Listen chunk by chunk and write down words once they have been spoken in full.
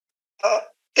Uh,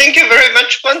 Thank you very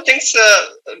much, Juan. Thanks to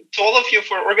all of you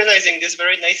for organizing this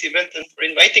very nice event and for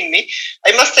inviting me.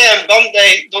 I must say I'm bummed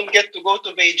I don't get to go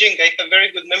to Beijing. I have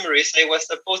very good memories. I was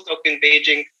a postdoc in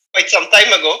Beijing quite some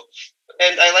time ago,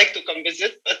 and I like to come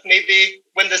visit, but maybe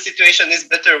when the situation is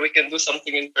better, we can do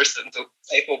something in person too,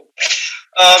 I hope.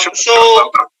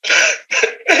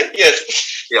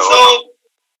 Yes. Yeah, so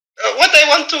what I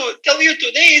want to tell you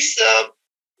today is,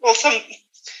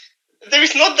 there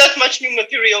is not that much new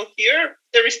material here.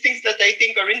 There is things that I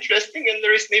think are interesting, and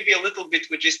there is maybe a little bit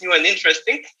which is new and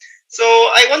interesting. So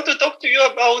I want to talk to you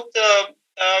about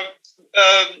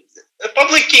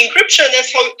public key encryption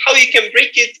as how you can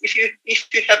break it if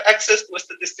you have access to a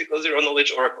statistical zero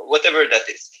knowledge oracle, whatever that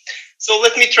is. So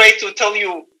let me try to tell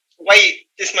you why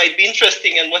this might be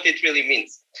interesting and what it really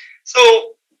means.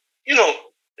 So,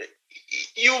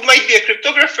 you might be a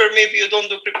cryptographer, maybe you don't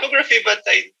do cryptography, but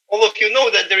all of you know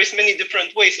that there is many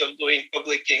different ways of doing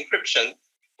public key encryption.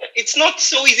 It's not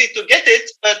so easy to get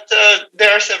it, but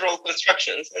there are several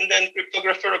constructions, and then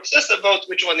cryptographer obsess about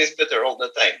which one is better all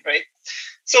the time, right?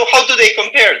 So how do they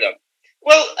compare them?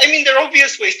 Well, I mean, there are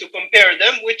obvious ways to compare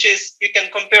them, which is you can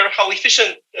compare how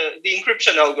efficient the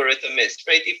encryption algorithm is,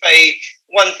 right? If I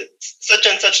want such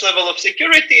and such level of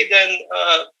security, then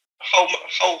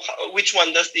which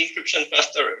one does the encryption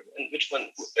faster, and which one,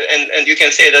 and you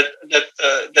can say that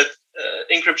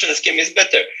encryption scheme is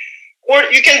better. Or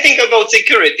you can think about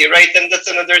security, right? And that's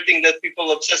another thing that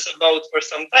people obsess about for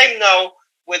some time now,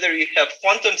 whether you have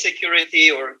quantum security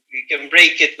or you can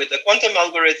break it with a quantum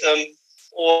algorithm,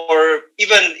 or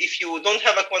even if you don't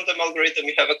have a quantum algorithm,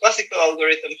 you have a classical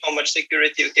algorithm, how much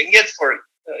security you can get for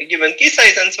a given key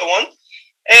size and so on.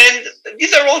 And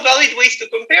these are all valid ways to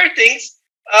compare things.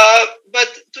 But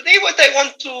today what I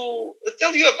want to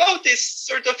tell you about is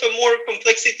sort of a more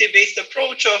complexity-based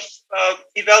approach of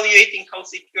evaluating how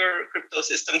secure crypto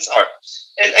systems are.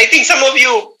 And I think some of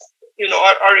you,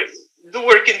 do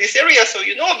work in this area, so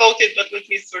you know about it, but let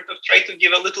me sort of try to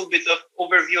give a little bit of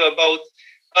overview about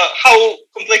how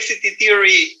complexity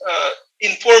theory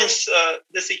informs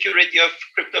the security of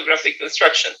cryptographic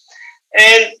construction.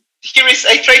 And here is,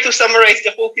 I try to summarize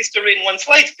the whole history in one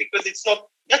slide because it's not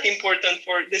that important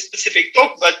for this specific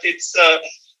talk, but it's,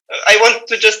 I want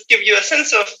to just give you a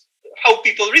sense of how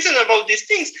people reason about these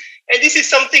things. And this is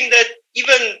something that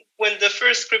even when the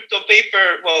first crypto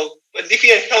paper, when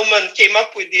Diffie and Hellman came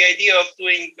up with the idea of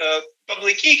doing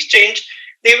public key exchange,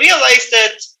 they realized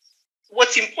that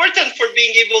what's important for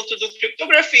being able to do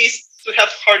cryptography is to have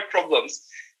hard problems.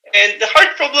 And the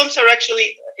hard problems are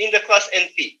actually in the class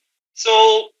NP.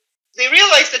 So they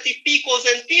realized that if P equals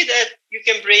NP, that you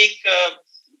can break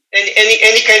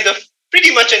any kind of,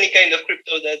 pretty much any kind of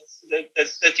crypto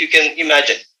that you can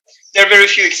imagine. There are very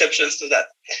few exceptions to that.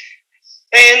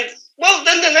 And well,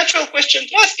 then the natural question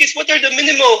to ask is, what are the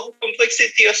minimal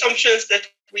complexity assumptions that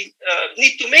we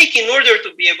need to make in order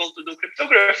to be able to do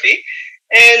cryptography?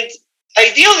 And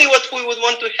ideally, what we would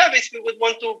want to have is we would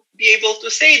want to be able to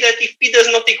say that if P does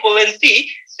not equal NP,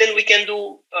 then we can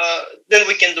do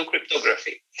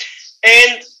cryptography.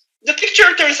 And the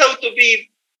picture turns out to be,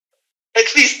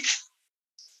 at least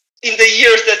in the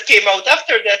years that came out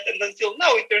after that and until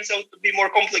now, it turns out to be more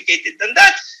complicated than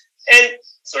that. And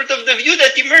sort of the view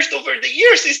that emerged over the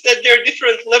years is that there are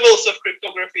different levels of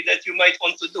cryptography that you might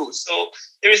want to do. So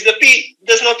there is the P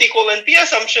does not equal NP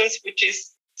assumptions, which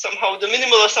is somehow the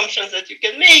minimal assumptions that you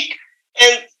can make.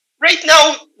 And right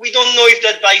now, we don't know if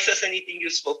that buys us anything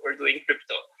useful for doing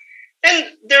crypto.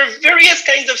 And there are various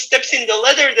kinds of steps in the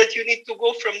ladder that you need to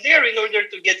go from there in order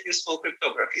to get useful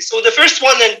cryptography. So the first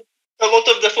one, and a lot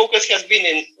of the focus has been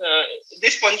in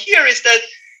this one here, is that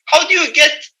how do you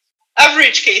get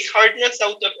average case hardness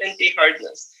out of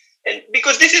NP-hardness? And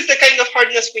because this is the kind of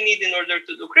hardness we need in order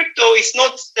to do crypto, it's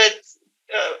not that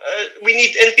we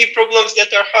need NP problems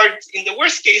that are hard in the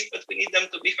worst case, but we need them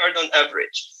to be hard on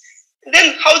average. And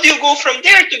then how do you go from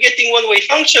there to getting one-way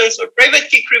functions or private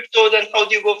key crypto? Then how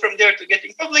do you go from there to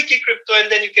getting public key crypto?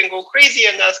 And then you can go crazy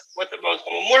and ask, what about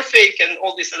homomorphic and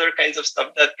all these other kinds of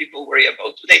stuff that people worry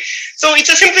about today? So it's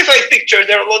a simplified picture.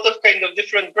 There are a lot of kind of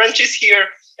different branches here,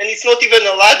 and it's not even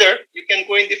a ladder. You can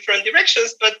go in different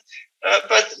directions, but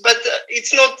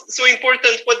it's not so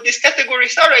important what these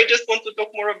categories are. I just want to talk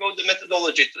more about the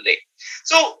methodology today.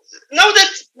 So now that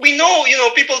we know,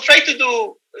 people try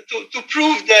to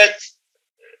prove that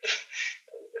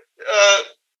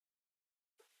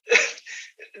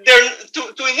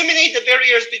to eliminate the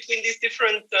barriers between these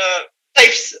different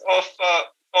types of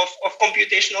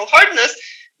computational hardness,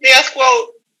 they ask,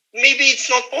 well, maybe it's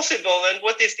not possible, and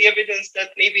what is the evidence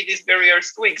that maybe these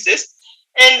barriers do exist?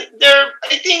 And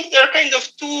I think there are kind of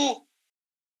two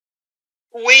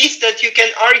ways that you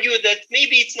can argue that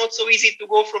maybe it's not so easy to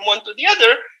go from one to the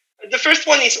other. The first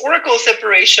one is oracle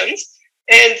separations.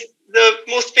 And the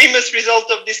most famous result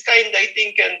of this kind, I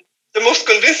think, and the most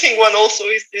convincing one also,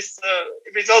 is this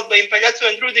result by Impagliazzo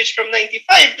and Rudic from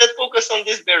 95 that focus on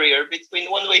this barrier between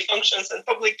one-way functions and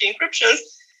public key encryptions.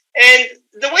 And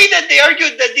the way that they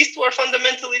argued that these two are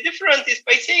fundamentally different is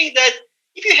by saying that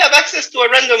if you have access to a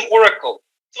random oracle,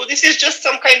 so this is just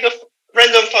some kind of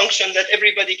random function that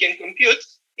everybody can compute,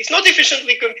 it's not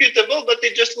efficiently computable, but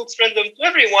it just looks random to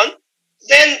everyone,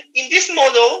 then in this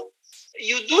model,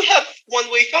 you do have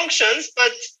one-way functions,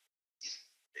 but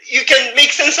you can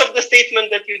make sense of the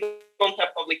statement that you don't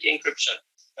have public key encryption.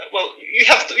 Well, you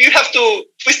have to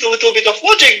twist a little bit of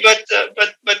logic,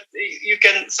 but you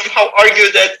can somehow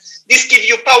argue that this gives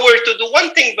you power to do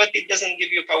one thing, but it doesn't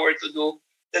give you power to do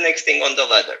the next thing on the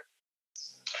ladder.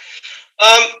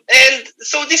 And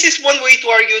so this is one way to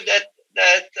argue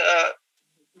that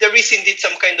there is indeed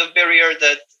some kind of barrier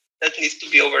that needs to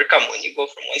be overcome when you go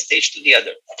from one stage to the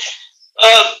other.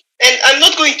 And I'm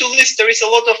not going to list, there is a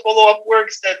lot of follow-up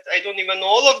works that I don't even know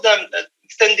all of them that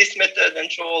extend this method and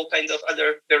show all kinds of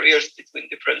other barriers between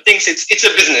different things. It's a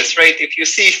business, right? If you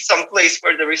see some place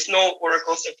where there is no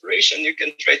oracle separation, you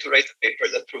can try to write a paper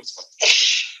that proves one.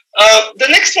 The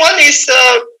next one is,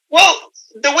 well,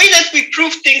 the way that we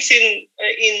prove things in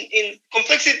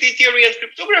complexity theory and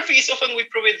cryptography is often we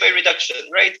prove it by reduction,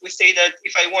 right? We say that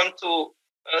if I want to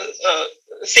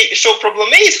show problem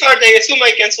A is hard, I assume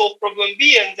I can solve problem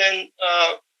B, and then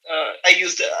I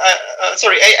use the,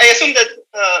 I assume that,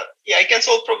 I can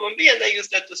solve problem B, and I use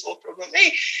that to solve problem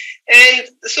A. And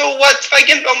so what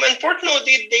Feigenbaum and Portnow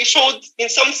did, they showed in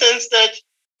some sense that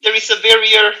there is a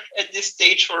barrier at this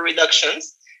stage for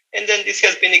reductions. And then this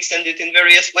has been extended in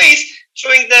various ways,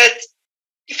 showing that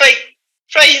if I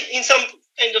try in some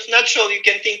kind of natural, you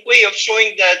can think way of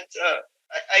showing that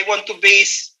I want to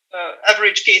base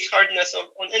average case hardness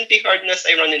on NP-hardness,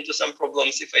 I run into some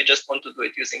problems if I just want to do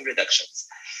it using reductions.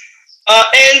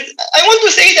 And I want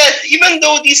to say that even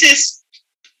though this is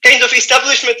kind of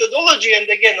established methodology, and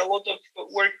again, a lot of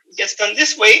work gets done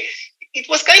this way, it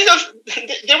was kind of,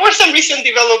 there were some recent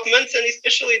developments, and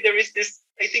especially there is this,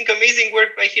 I think, amazing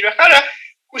work by Hirahara,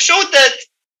 who showed that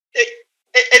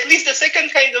at least the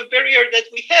second kind of barrier that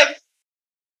we have,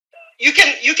 you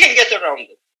can get around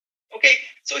it. Okay,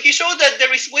 so he showed that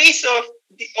there is ways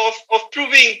of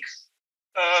proving,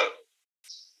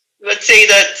 let's say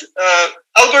that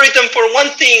algorithm for one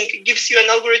thing gives you an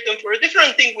algorithm for a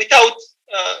different thing without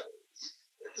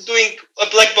doing a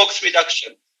black box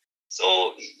reduction.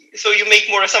 So you make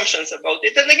more assumptions about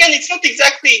it. And again, it's not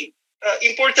exactly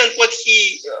important what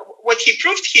he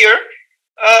proved here,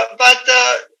 but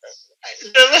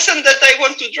the lesson that I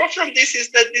want to draw from this is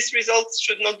that these results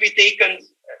should not be taken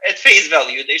at face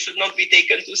value. They should not be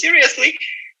taken too seriously.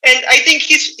 And I think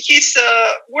his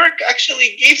work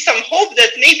actually gave some hope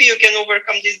that maybe you can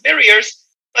overcome these barriers.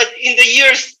 But in the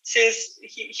years since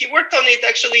he worked on it,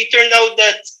 actually it turned out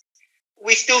that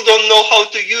we still don't know how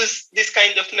to use this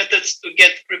kind of methods to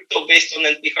get crypto based on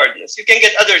NP-hardness. You can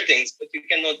get other things, but you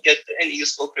cannot get any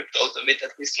useful crypto out of it,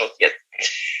 at least not yet.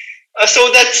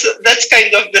 So that's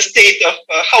kind of the state of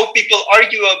how people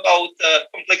argue about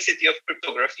complexity of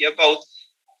cryptography, about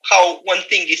how one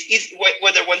thing is easy,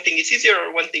 whether one thing is easier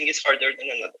or one thing is harder than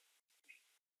another.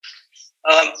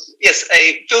 Yes,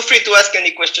 feel free to ask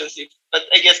any questions, but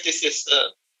I guess this is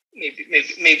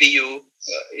maybe you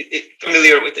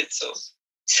familiar with it. So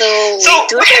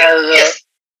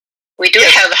we do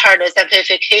have hardness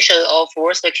amplification of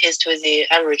worst case to the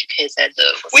average case.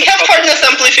 We have hardness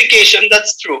amplification.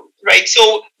 That's true, right?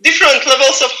 So different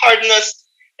levels of hardness.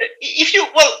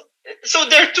 So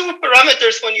there are two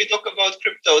parameters when you talk about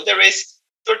crypto. There is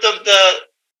sort of the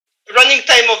running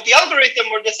time of the algorithm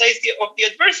or the size of the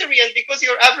adversary, and because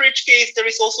your average case, there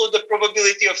is also the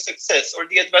probability of success or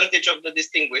the advantage of the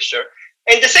distinguisher.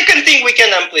 And the second thing we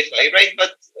can amplify, right?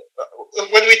 But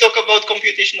when we talk about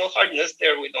computational hardness,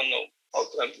 there we don't know how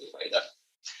to amplify that.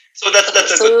 So that's a good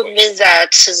point. So you mean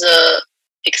that the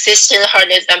existing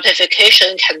hardness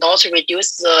amplification cannot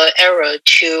reduce the error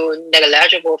to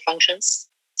negligible functions?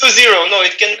 To zero, no,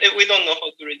 we don't know how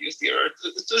to reduce the error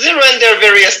to zero, and there are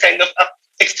various kind of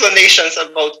explanations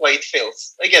about why it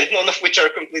fails. Again, none of which are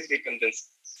completely convincing.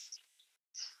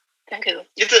 Thank you.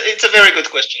 It's a very good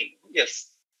question.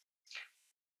 Yes.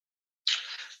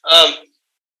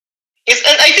 Yes,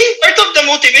 and I think part of the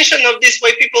motivation of this,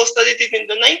 why people studied it in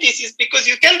the 90s, is because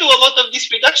you can do a lot of these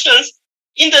reductions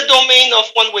in the domain of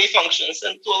one-way functions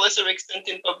and to a lesser extent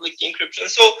in public key encryption.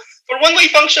 So for one-way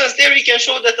functions, there we can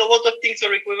show that a lot of things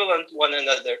are equivalent to one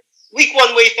another. weak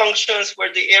one-way functions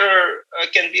where the error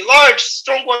can be large,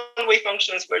 strong one-way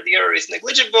functions where the error is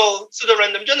negligible,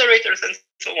 pseudo-random generators, and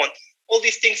so on. All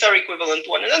these things are equivalent to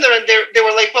one another, and they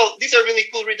were like, well, these are really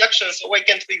cool reductions, so why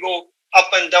can't we go up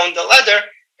and down the ladder?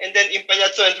 And then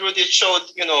Impagliazzo and Rudit showed,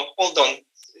 hold on,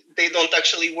 they don't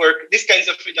actually work. These kinds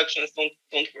of reductions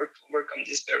don't work to overcome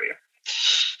this barrier.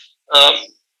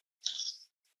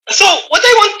 So what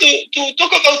I want to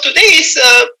talk about today is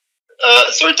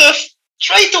sort of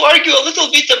try to argue a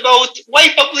little bit about why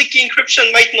public key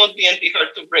encryption might not be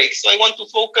NP-hard to break. So I want to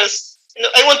focus,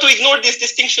 I want to ignore this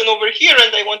distinction over here,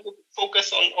 and I want to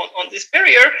focus on this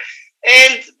barrier.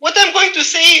 And what I'm going to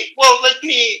say, well, let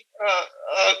me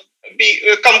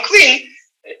come clean.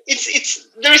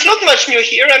 There is not much new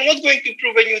here. I'm not going to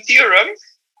prove a new theorem.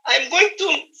 I'm going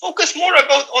to focus more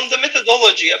on the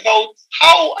methodology, about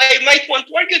how I might want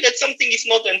to argue that something is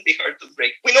not NP-hard to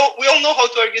break. We all know how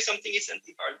to argue something is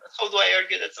NP-hard, but how do I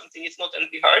argue that something is not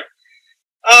NP-hard?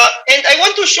 And I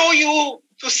want to show you,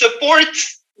 to support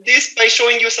this by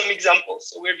showing you some examples.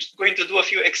 So we're just going to do a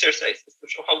few exercises to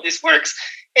show how this works.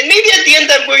 And maybe at the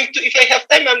end, I'm going to, if I have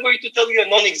time, I'm going to tell you a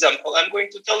non-example. I'm going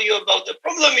to tell you about a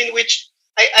problem in which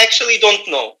I actually don't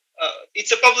know.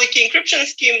 It's a public key encryption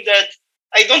scheme that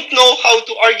I don't know how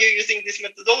to argue using this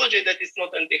methodology that is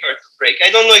not NP-hard to break.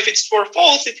 I don't know if it's true or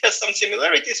false. It has some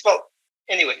similarities. Well,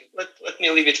 anyway, let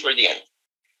me leave it for the end.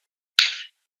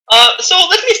 So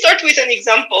let me start with an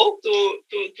example to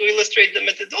illustrate the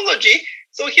methodology.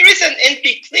 So here is an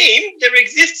NP claim. There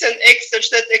exists an X such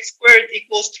that X squared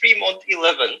equals 3 mod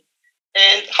 11.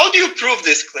 And how do you prove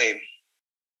this claim?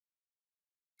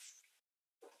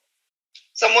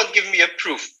 Someone give me a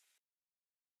proof.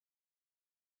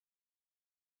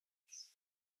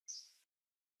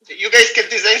 You guys can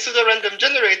design pseudo-random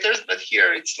generators, but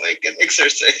here it's like an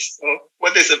exercise. So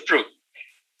what is a proof?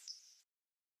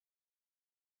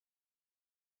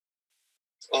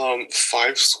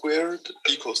 5 squared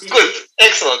equals 3. Good,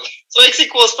 excellent. So X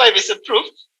equals 5 is a proof.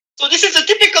 So this is a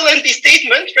typical NP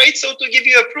statement, right? So to give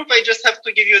you a proof, I just have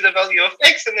to give you the value of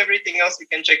X, and everything else you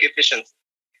can check efficiently.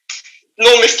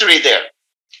 No mystery there.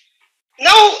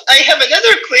 Now I have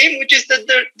another claim, which is that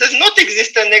there does not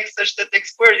exist an X such that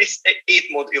X squared is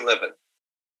 8 mod 11.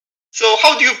 So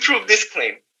how do you prove this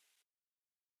claim?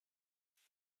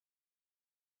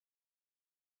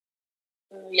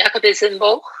 Jacobi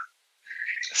symbol.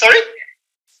 Sorry?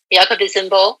 Jacobi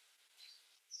symbol.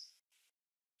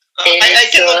 I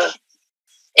cannot.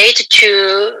 8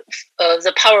 to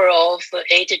the power of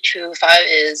 8 to 5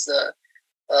 is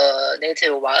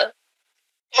 -1.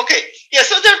 Okay, yeah,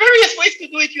 so there are various ways to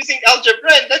do it using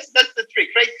algebra, and that's the trick,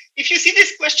 right? If you see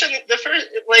this question,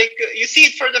 you see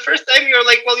it for the first time, you're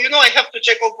like, well, I have to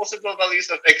check all possible values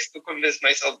of X to convince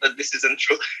myself that this isn't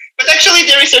true. But actually,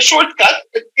 there is a shortcut.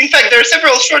 In fact, there are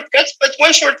several shortcuts, but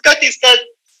one shortcut is that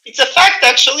it's a fact,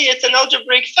 actually, it's an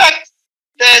algebraic fact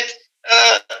that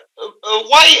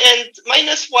y and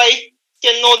minus y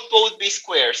cannot both be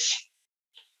squares.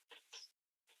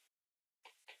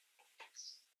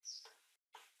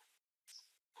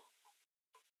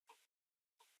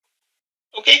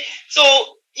 Okay, so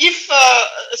in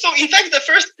fact, the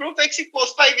first proof, X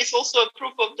equals 5, is also a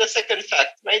proof of the second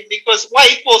fact, right? Because y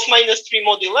equals -3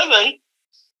 mod 11.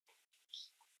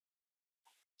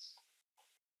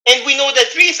 And we know that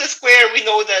 3 is a square. We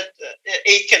know that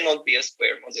 8 cannot be a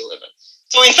square mod 11.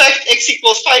 So in fact, X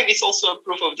equals 5 is also a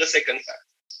proof of the second fact.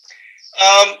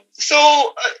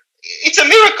 It's a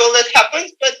miracle that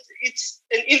happened, but it's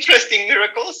an interesting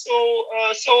miracle. So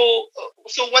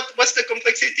what's the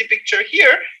complexity picture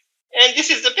here? And this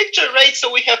is the picture, right?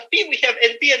 So we have P, we have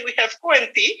NP, and we have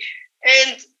co-NP.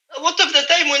 And a lot of the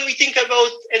time when we think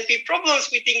about NP problems,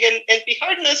 we think in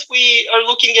NP-hardness, we are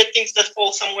looking at things that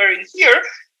fall somewhere in here.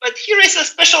 But here is a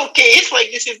special case,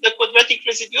 like this is the quadratic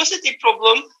residuosity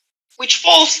problem, which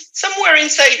falls somewhere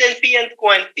inside NP and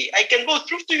co-NP. I can both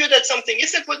prove to you that something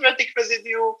is a quadratic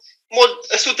residue mod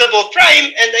a suitable prime,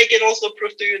 and I can also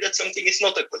prove to you that something is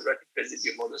not a quadratic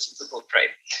residue mod a suitable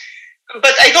prime.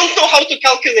 But I don't know how to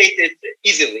calculate it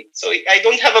easily. So I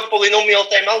don't have a polynomial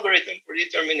time algorithm for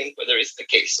determining whether it's the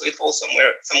case. So it falls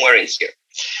somewhere in here.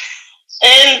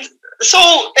 And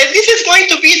this is going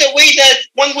to be the way that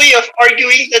one way of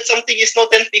arguing that something is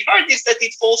not NP-hard is that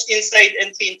it falls inside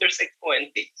NP intersect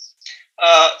co-NP.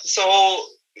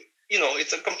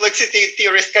 It's a complexity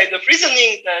theorist kind of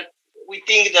reasoning that we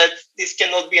think that this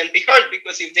cannot be NP-hard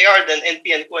because if they are, then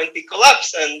NP and co-NP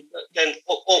collapse, and then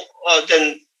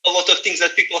a lot of things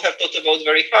that people have thought about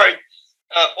very hard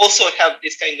also have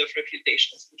this kind of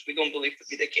refutations, which we don't believe to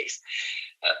be the case.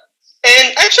 And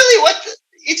actually,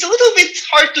 it's a little bit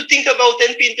hard to think about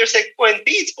NP intersect co-NP.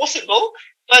 It's possible,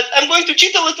 But I'm going to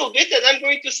cheat a little bit, and I'm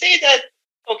going to say that,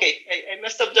 okay, I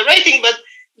messed up the writing, but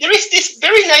there is this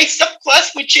very nice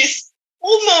subclass which is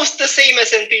almost the same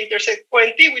as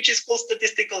NP-hardness, which is called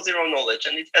statistical zero knowledge,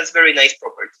 and it has very nice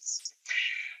properties.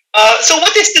 So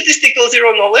what is statistical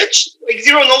zero knowledge? Like,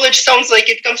 zero knowledge sounds like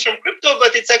it comes from crypto,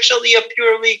 but it's actually a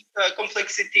purely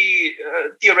complexity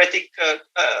theoretic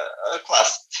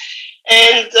class.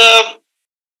 And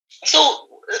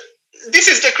this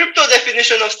is the crypto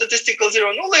definition of statistical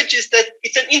zero knowledge, is that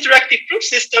it's an interactive proof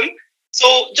system.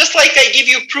 So just like I give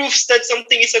you proofs that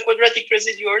something is a quadratic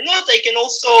residue or not, I can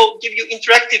also give you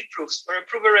interactive proofs where a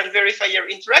prover and verifier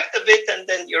interact a bit, and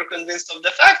then you're convinced of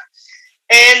the fact.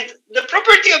 And the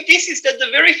property of this is that the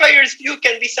verifier's view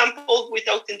can be sampled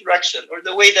without interaction, or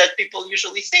the way that people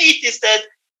usually say it is that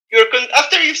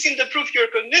after you've seen the proof,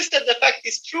 you're convinced that the fact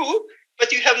is true,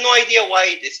 but you have no idea why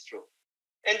it is true.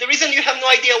 And the reason you have no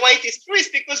idea why it is true is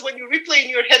because when you replay in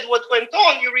your head what went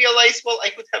on, you realize, well, I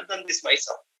could have done this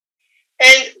myself.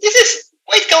 And this is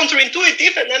quite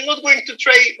counterintuitive, and I'm not going to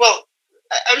try, well,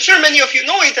 I'm sure many of you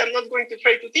know it, I'm not going to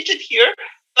try to teach it here,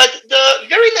 but the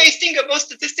very nice thing about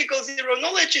statistical zero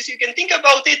knowledge is you can think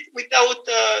about it without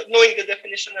knowing the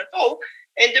definition at all.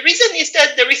 And the reason is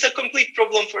that there is a complete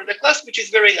problem for the class, which is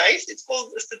very nice. It's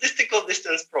called the statistical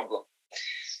distance problem.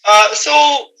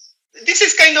 So this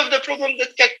is kind of the problem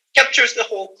that captures the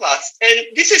whole class. And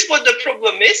this is what the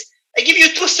problem is. I give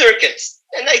you two circuits,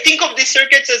 and I think of these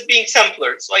circuits as being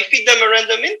samplers. So I feed them a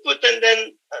random input, and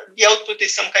then the output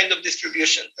is some kind of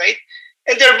distribution, right?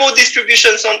 And they're both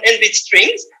distributions on n-bit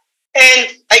strings.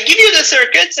 And I give you the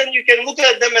circuits, and you can look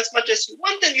at them as much as you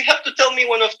want, and you have to tell me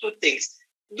one of two things.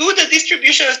 Do the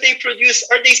distributions they produce,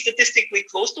 are they statistically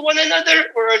close to one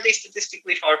another, or are they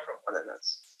statistically far from one another?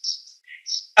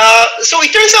 So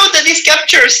it turns out that this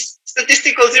captures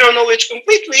statistical zero knowledge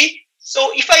completely.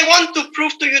 So if I want to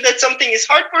prove to you that something is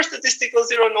hardcore statistical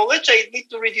zero knowledge, I need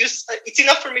to reduce, it's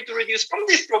enough for me to reduce from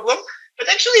this problem. But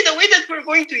actually the way that we're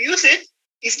going to use it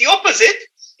is the opposite.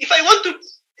 If I want to,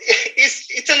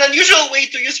 it's an unusual way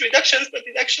to use reductions, but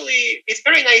it actually is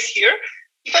very nice here.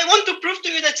 If I want to prove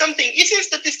to you that something is in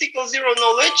statistical zero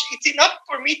knowledge, it's enough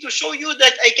for me to show you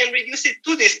that I can reduce it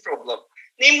to this problem.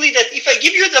 Namely that if I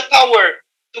give you the power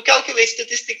to calculate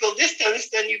statistical distance,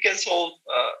 then you can solve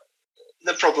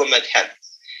the problem at hand.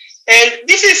 And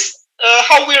this is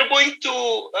how we are going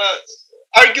to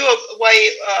argue why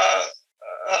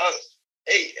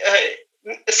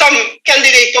some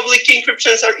candidate public key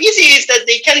encryptions are easy, is that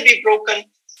they can be broken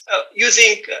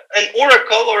using an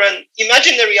oracle or an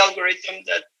imaginary algorithm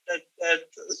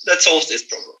that solves this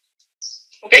problem.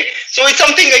 Okay, so it's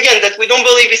something, again, that we don't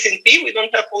believe is in P. We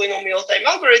don't have polynomial time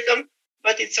algorithm,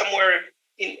 but it's somewhere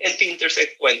in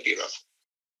NP-hardness.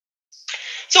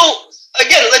 So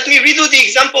again, let me redo the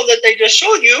example that I just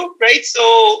showed you, right?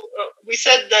 So we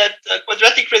said that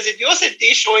quadratic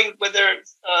residuosity, showing whether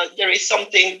there is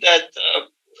something that,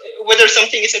 whether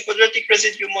something is a quadratic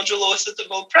residue modulo a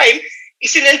suitable prime,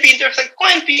 is in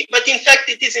NP-hardness, but in fact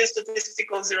it is in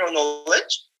statistical zero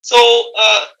knowledge. So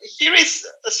here is,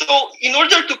 so in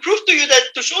order to prove to you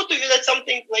that, to show to you that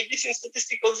something like this in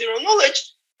statistical zero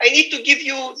knowledge, I need to give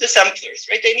you the samplers,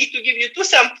 right? I need to give you two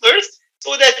samplers,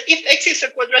 so that if X is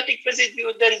a quadratic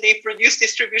residue, then they produce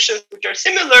distributions which are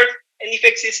similar. And if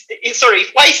X is,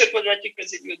 if Y is a quadratic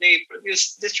residue, they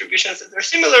produce distributions that are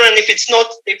similar. And if it's not,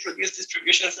 they produce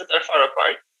distributions that are far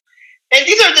apart. And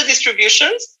these are the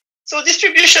distributions. So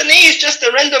distribution A is just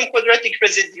a random quadratic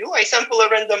residue. I sample a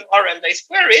random R and I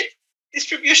square it.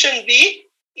 Distribution B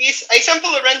is I sample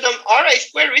a random R, I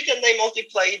square it, and I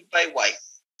multiply it by Y.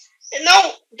 And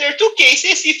now there are two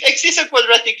cases. If X is a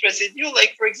quadratic residue,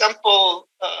 like for example,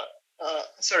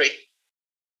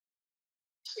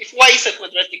 if Y is a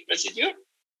quadratic residue,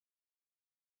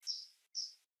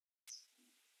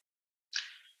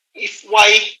 if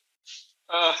Y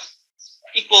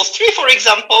equals 3, for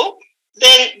example,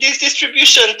 then this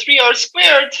distribution 3R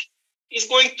squared is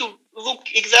going to look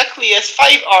exactly as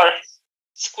 5R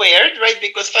squared, right?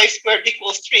 Because 5 squared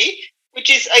equals 3, which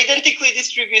is identically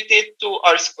distributed to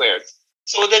R squared.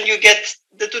 So then you get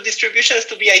the two distributions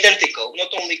to be identical, not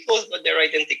only close, but they're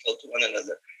identical to one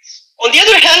another. On the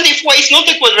other hand, if Y is not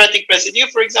a quadratic residue,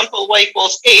 for example, Y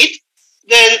equals 8,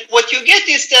 then what you get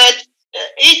is that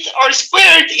 8R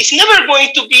squared is never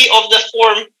going to be of the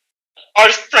form R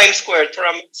prime squared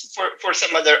for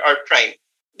some other R prime.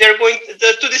 They're going,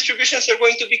 the two distributions are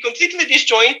going to be completely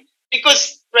disjoint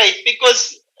because, right,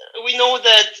 because we know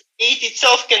that 8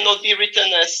 itself cannot be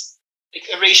written as like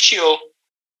a ratio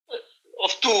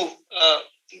of two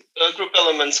group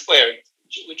elements squared,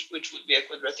 which would be a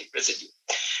quadratic residue.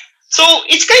 So So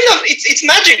it's kind of, it's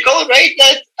magical, right?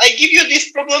 That I give you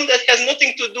this problem that has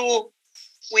nothing to do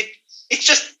with, it's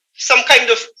just some kind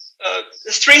of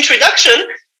strange reduction,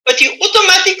 but you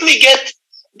automatically get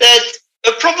that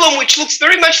a problem which looks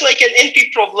very much like an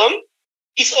NP problem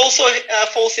is also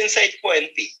false inside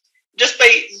co-NP. Just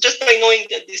by knowing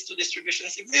that these two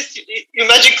distributions exist, you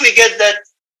magically get that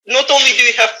not only do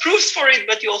you have proofs for it,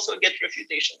 but you also get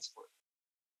refutations for it.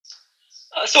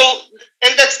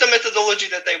 And that's the methodology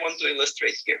that I want to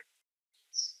illustrate here.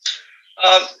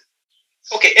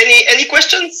 Okay, any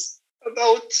questions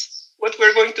about what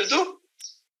we're going to do?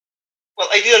 Well,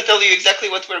 I didn't tell you exactly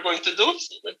what we're going to do,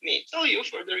 so let me tell you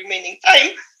for the remaining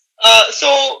time.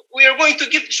 So we are going to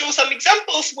show some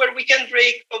examples where we can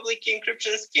break public key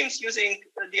encryption schemes using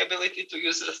the ability to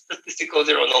use a statistical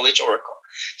zero-knowledge oracle.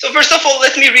 So first of all,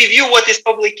 let me review what is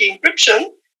public key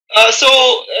encryption.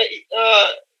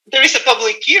 There is a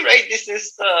public key, right? This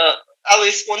is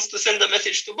Alice wants to send a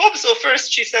message to Bob. So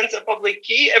first she sends a public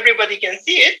key. Everybody can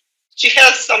see it. She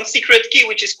has some secret key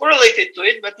which is correlated to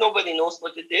it, but nobody knows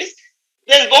what it is.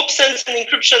 Then Bob sends an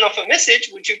encryption of a message,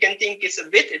 which you can think is a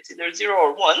bit. It's either 0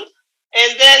 or 1.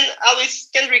 And then Alice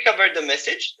can recover the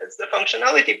message. That's the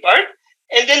functionality part.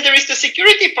 And then there is the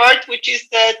security part, which is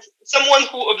that someone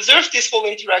who observed this whole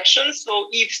interaction, so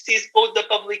Eve sees both the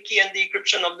public key and the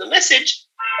encryption of the message,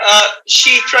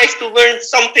 she tries to learn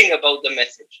something about the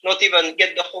message, not even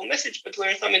get the whole message, but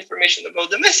learn some information about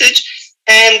the message.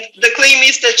 And the claim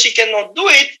is that she cannot do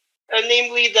it,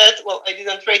 namely that, well, I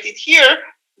didn't write it here,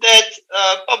 that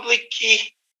public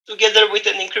key together with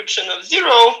an encryption of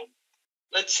 0,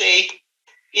 let's say,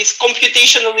 is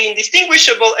computationally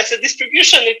indistinguishable. As a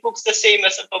distribution, it looks the same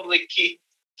as a public key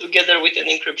together with an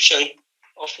encryption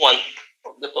of 1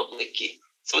 of the public key.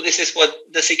 So this is what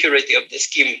the security of the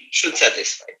scheme should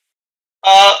satisfy.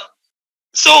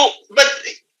 But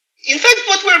in fact,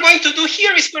 what we're going to do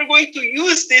here is we're going to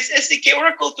use this SDK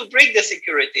oracle to break the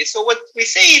security. So what we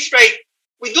say is, right,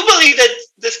 we do believe that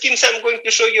the schemes I'm going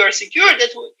to show you are secure,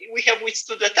 that we have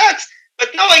withstood attacks. But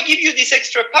now I give you this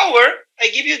extra power, I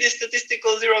give you this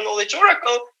statistical zero-knowledge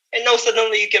oracle, and now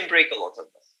suddenly you can break a lot of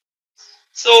them.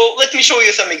 So let me show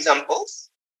you some examples.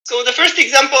 So the first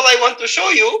example I want to show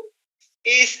you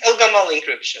is El-Gamal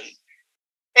encryption.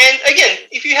 And again,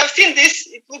 if you have seen this,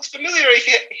 it looks familiar. If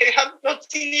you have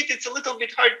not seen it, it's a little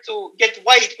bit hard to get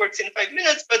why it works in 5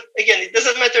 minutes. But again, it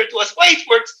doesn't matter to us why it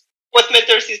works. What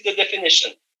matters is the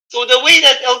definition. So the way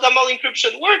that El-Gamal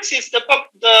encryption works is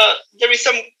there is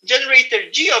some generator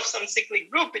G of some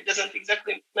cyclic group. It doesn't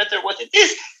exactly matter what it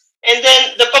is. And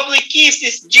then the public key is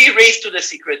this G raised to the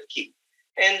secret key.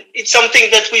 And it's something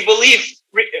that we believe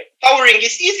powering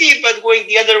is easy, but going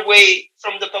the other way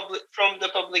from the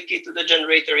public key to the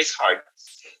generator is hard.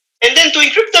 And then to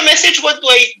encrypt the message, what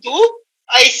do?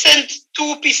 I send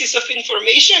 2 pieces of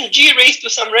information, G raised to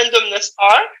some randomness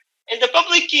R, and the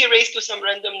public key raised to some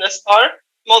randomness R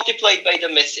multiplied by the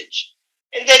message.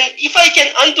 And then if I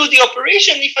can undo the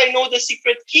operation, if I know the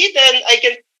secret key, then I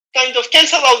can kind of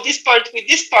cancel out this part with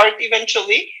this part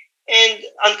eventually and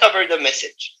uncover the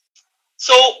message.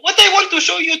 So what I want to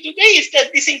show you today is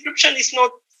that this encryption is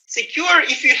not secure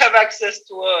if you have access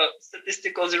to a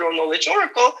statistical zero-knowledge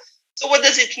oracle. So what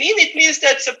does it mean? It means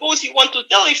that suppose you want to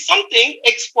tell if something,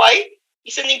 xy,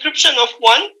 is an encryption of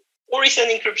 1 or is an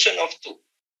encryption of 2.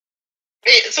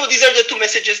 So these are the 2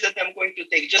 messages that I'm going to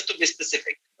take, just to be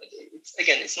specific. But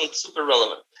it's not super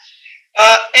relevant.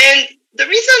 And the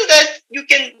reason that you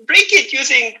can break it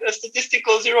using a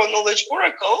statistical zero-knowledge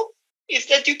oracle is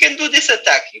that you can do this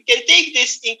attack. You can take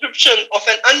this encryption of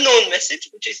an unknown message,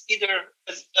 which is either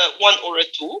a 1 or a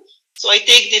 2. So I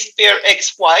take this pair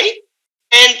xy,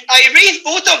 and I raise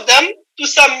both of them to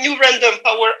some new random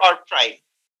power r prime.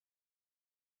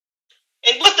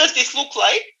 And what does this look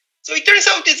like? So it turns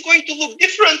out it's going to look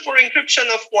different for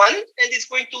encryption of 1, and it's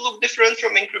going to look different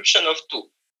from encryption of 2.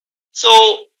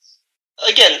 So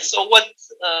again, so what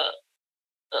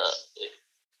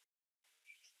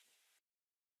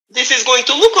this is going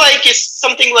to look like is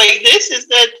something like this, is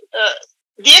that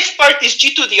the x part is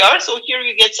g to the r. So here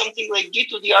you get something like g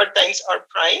to the r times r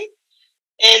prime.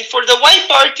 And for the y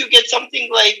part, you get something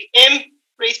like m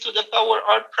raised to the power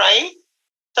r prime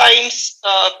times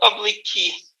public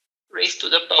key raised to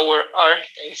the power r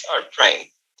times r prime.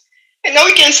 And now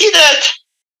we can see that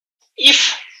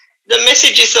if the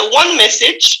message is a 1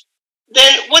 message,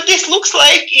 then what this looks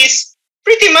like is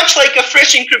pretty much like a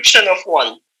fresh encryption of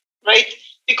 1, right?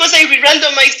 Because I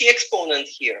re-randomize the exponent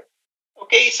here.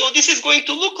 Okay, so this is going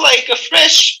to look like a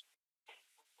fresh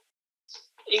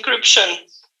encryption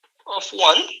of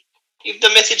 1 if the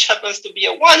message happens to be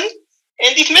a 1.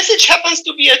 And if message happens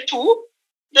to be a 2,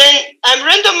 then I'm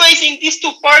randomizing these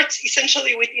two parts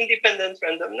essentially with independent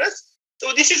randomness.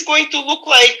 So this is going to look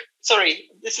like, sorry,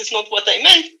 this is not what I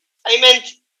meant. I meant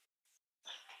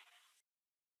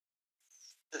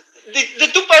the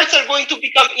two parts are going to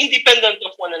become independent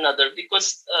of one another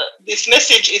because this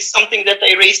message is something that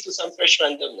I raise to some fresh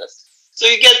randomness. So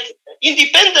you get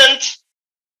independent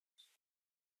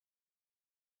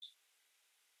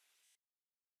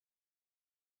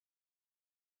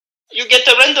you get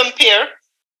a random pair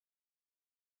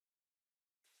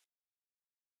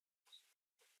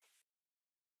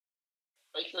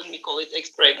let me call it x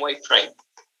prime y prime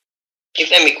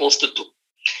if m equals to 2.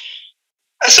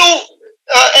 So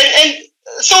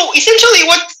so essentially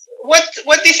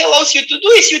what this allows you to do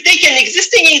is you take an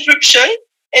existing encryption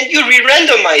and you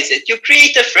re-randomize it. You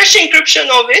create a fresh encryption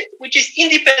of it, which is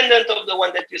independent of the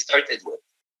one that you started with.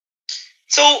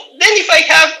 So then if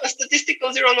I have a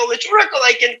statistical zero knowledge oracle,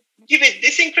 I can give it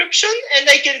this encryption and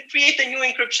I can create a new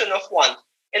encryption of 1.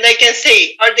 And I can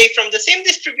say, are they from the same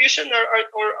distribution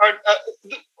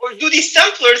or do these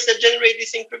samplers that generate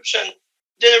this encryption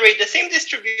generate the same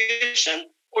distribution,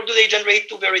 or do they generate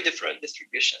two very different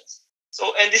distributions?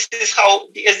 So, and this is how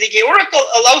the SDK oracle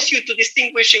allows you to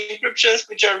distinguish encryptions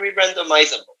which are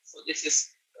re-randomizable. So this is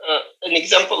an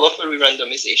example of a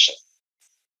re-randomization.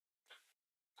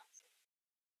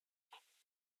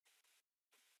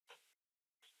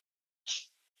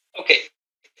 Okay,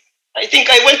 I think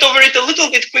I went over it a little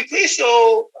bit quickly,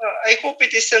 so I hope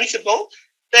it is sensible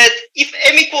that if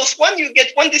m equals 1, you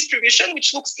get one distribution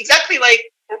which looks exactly like,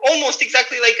 or almost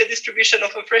exactly like a distribution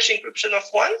of a fresh encryption of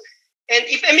 1. And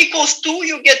if m equals 2,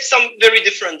 you get some very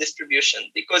different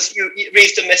distribution because you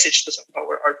raised a message to some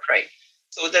power r prime.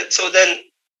 So then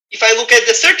if I look at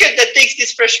the circuit that takes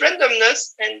this fresh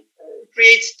randomness and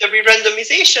creates the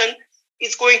re-randomization,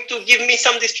 it's going to give me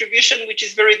some distribution which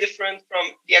is very different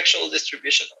from the actual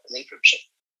distribution of an encryption.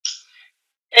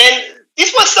 And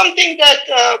this was something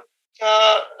that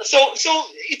so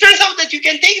it turns out that you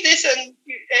can take this and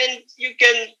you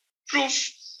can prove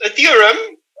a theorem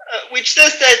which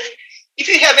says that if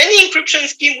you have any encryption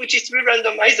scheme which is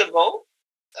re-randomizable,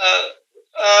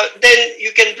 then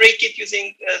you can break it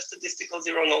using a statistical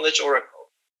zero knowledge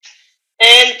oracle.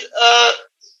 And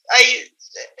I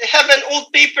have an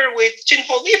old paper with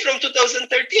Chin-Ho Lee from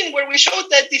 2013 where we showed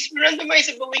that this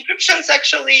randomizable encryptions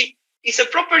actually is a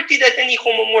property that any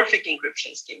homomorphic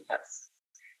encryption scheme has.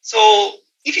 So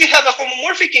if you have a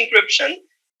homomorphic encryption,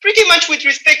 pretty much with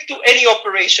respect to any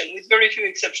operation, with very few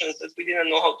exceptions that we didn't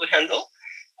know how to handle,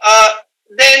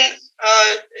 then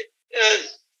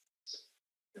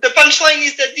the punchline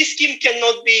is that this scheme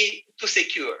cannot be too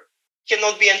secure,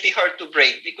 cannot be NP-hard to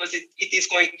break because it is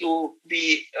going to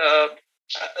be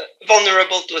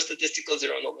vulnerable to a statistical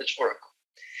zero knowledge oracle.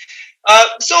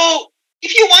 So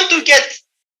if you want to get,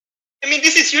 I mean,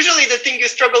 this is usually the thing you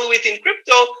struggle with in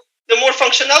crypto. The more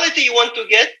functionality you want to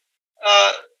get,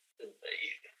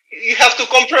 you have to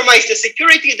compromise the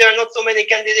security. There are not so many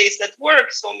candidates that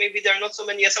work, so maybe there are not so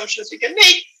many assumptions you can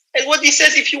make. And what he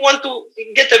says, if you want to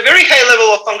get a very high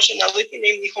level of functionality,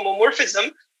 namely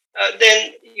homomorphism,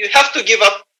 then you have to give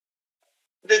up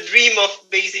the dream of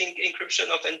basing encryption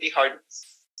of NP-hardness.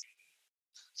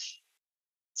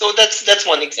 So that's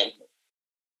one example.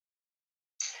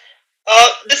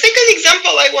 The second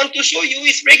example I want to show you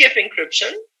is regF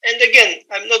encryption. And again,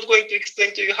 I'm not going to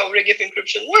explain to you how regF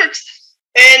encryption works.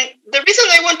 And the reason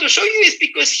I want to show you is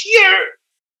because here,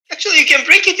 actually you can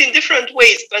break it in different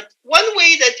ways. But one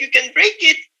way that you can break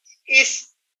it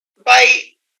is by,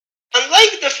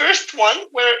 unlike the first one,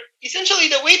 where essentially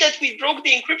the way that we broke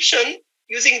the encryption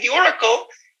using the oracle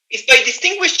is by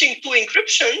distinguishing two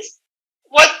encryptions.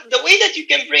 The way that you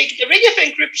can break the regF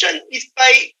encryption is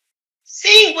by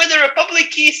saying whether a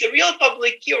public key is a real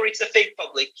public key or it's a fake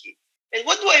public key. And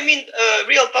what do I mean a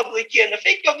real public key and a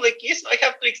fake public key? So I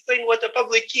have to explain what a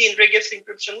public key in regF's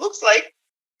encryption looks like.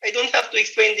 I don't have to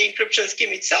explain the encryption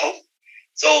scheme itself.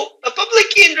 So a public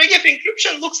key in regF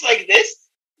encryption looks like this.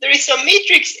 There is some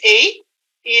matrix A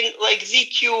in like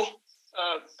ZQ,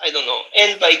 I don't know,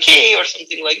 n by k or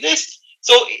something like this.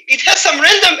 So it has some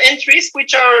random entries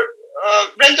which are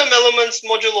random elements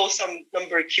modulo some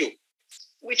number q,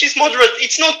 which is moderate.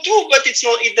 It's not 2, but it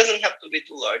doesn't have to be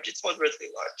too large. It's moderately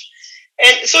large.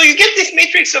 And so you get this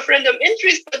matrix of random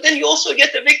entries, but then you also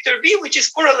get a vector B, which is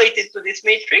correlated to this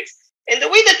matrix. And the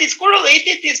way that it's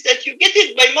correlated is that you get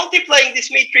it by multiplying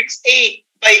this matrix A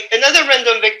by another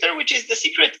random vector, which is the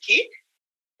secret key.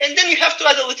 And then you have to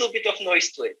add a little bit of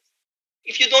noise to it.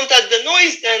 If you don't add the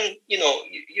noise, then you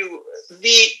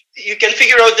can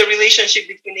figure out the relationship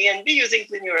between A and B using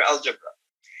linear algebra.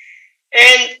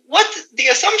 And what the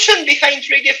assumption behind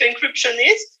RegF encryption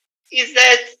is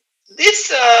that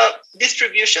this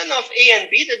distribution of A and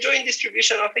B, the joint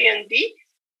distribution of A and B,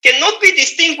 cannot be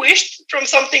distinguished from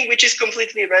something which is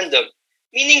completely random.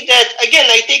 Meaning that, again,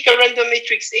 I take a random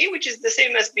matrix A, which is the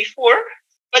same as before,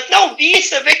 but now B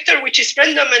is a vector which is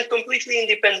random and completely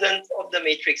independent of the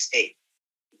matrix A.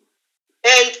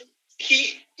 And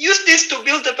he used this to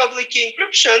build a public key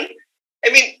encryption.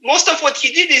 I mean, most of what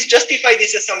he did is justify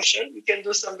this assumption. You can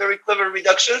do some very clever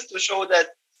reductions to show that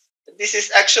this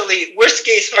is actually worst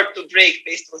case hard to break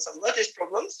based on some lattice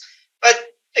problems. But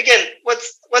again,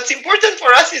 what's important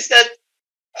for us is that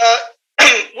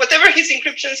whatever his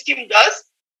encryption scheme does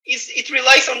is it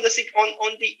relies on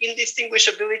the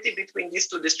indistinguishability between these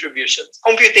two distributions,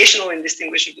 computational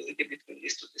indistinguishability between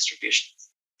these two distributions.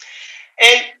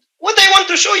 And what I want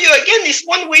to show you again is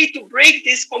one way to break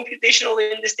this computational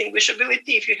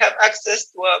indistinguishability if you have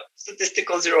access to a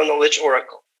statistical zero knowledge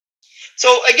oracle.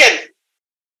 So again,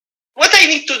 what I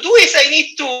need to do is I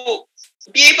need to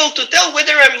be able to tell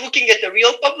whether I'm looking at a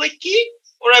real public key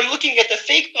or I'm looking at a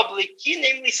fake public key,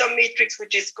 namely some matrix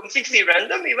which is completely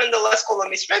random, even the last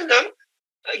column is random,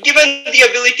 given the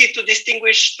ability to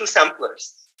distinguish two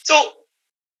samplers. So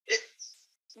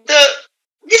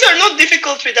these are not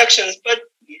difficult reductions, but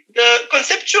the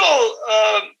conceptual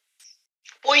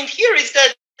point here is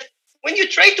that when you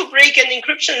try to break an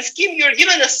encryption scheme, you're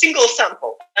given a single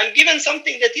sample. I'm given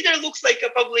something that either looks like a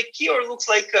public key or looks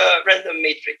like a random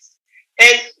matrix.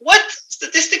 And what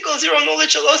statistical zero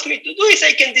knowledge allows me to do is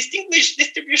I can distinguish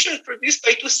distributions produced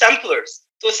by two samplers.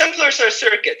 So samplers are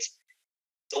circuits.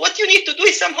 So what you need to do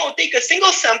is somehow take a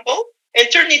single sample and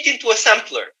turn it into a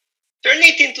sampler. Turn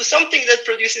it into something that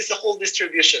produces a whole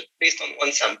distribution based on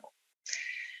one sample.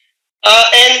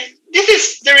 And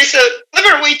there is a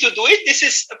clever way to do it. This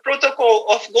is a protocol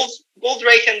of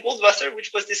Goldreich and Goldwasser,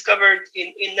 which was discovered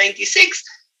in 96.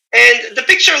 And the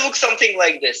picture looks something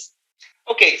like this.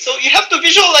 Okay, so you have to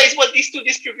visualize what these two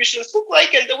distributions look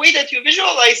like. And the way that you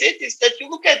visualize it is that you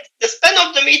look at the span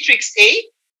of the matrix A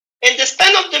and the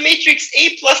span of the matrix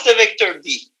A plus the vector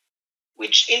B,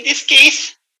 which in this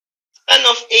case, span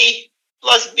of A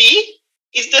plus B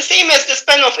is the same as the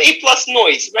span of A plus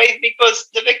noise, right? Because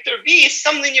the vector B is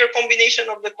some linear combination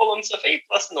of the columns of A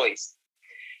plus noise.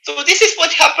 So this is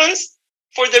what happens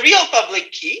for the real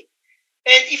public key.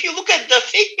 And if you look at the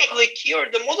fake public key or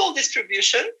the model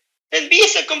distribution, then B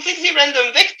is a completely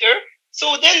random vector.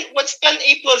 So then what span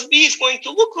A plus B is going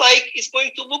to look like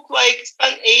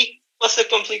span A plus a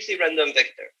completely random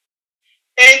vector.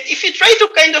 And if you try to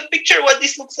kind of picture what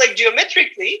this looks like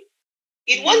geometrically,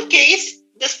 in one case,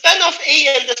 the span of A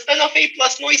and the span of A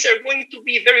plus noise are going to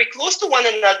be very close to one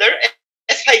another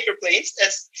as hyperplanes,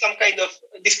 as some kind of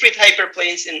discrete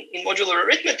hyperplanes in modular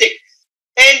arithmetic.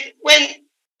 And when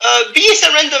B is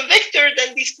a random vector,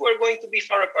 then these two are going to be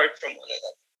far apart from one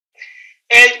another.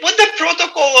 And what the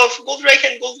protocol of Goldreich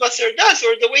and Goldwasser does,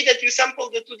 or the way that you sample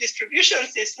the two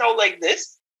distributions, is now like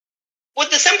this.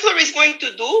 What the sampler is going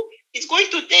to do is going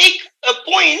to take a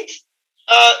point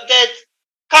that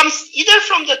comes either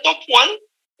from the top one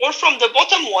or from the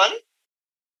bottom one,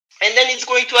 and then it's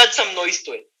going to add some noise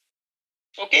to it.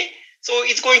 Okay? So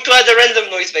it's going to add a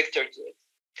random noise vector to it.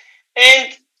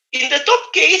 And in the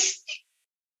top case,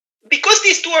 because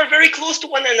these two are very close to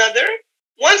one another,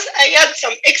 once I add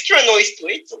some extra noise to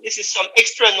it, so this is some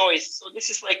extra noise. So this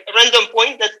is like a random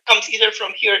point that comes either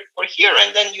from here or here,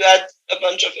 and then you add a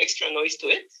bunch of extra noise to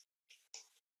it.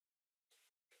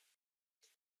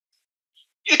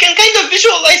 You can kind of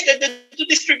visualize that the two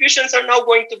distributions are now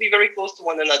going to be very close to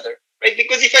one another, right?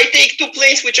 Because if I take two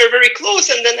planes which are very close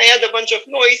and then I add a bunch of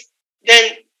noise,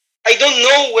 then I don't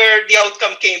know where the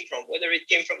outcome came from, whether it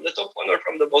came from the top one or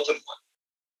from the bottom one.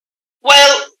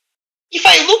 Well, if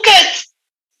I look at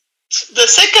the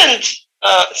second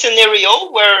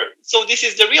scenario where, so this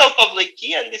is the real public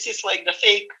key and this is like the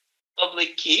fake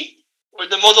public key or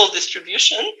the model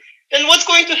distribution, then what's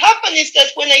going to happen is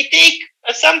that when I take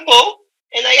a sample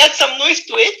and I add some noise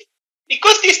to it,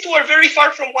 because these two are very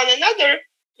far from one another,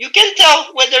 you can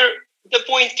tell whether the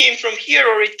point came from here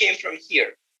or it came from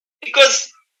here. Because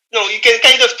you can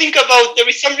kind of think about there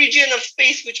is some region of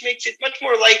space which makes it much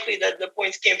more likely that the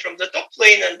points came from the top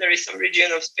plane, and there is some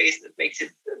region of space that makes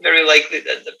it very likely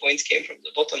that the points came from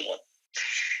the bottom one.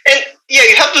 And yeah,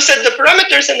 you have to set the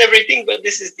parameters and everything, but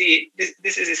this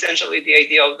is essentially the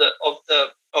idea of the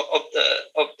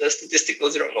statistical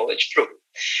zero knowledge proof.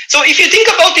 So if you think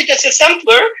about it as a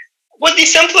sampler, what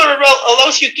this sampler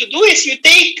allows you to do is you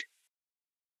take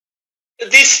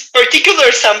this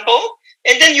particular sample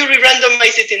and then you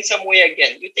re-randomize it in some way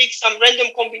again. You take some random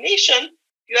combination,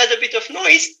 you add a bit of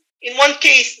noise, In one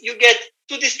case, you get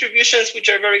two distributions which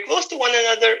are very close to one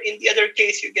another. In the other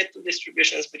case, you get two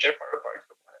distributions which are far apart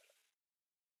from one another.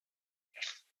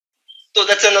 So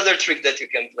that's another trick that you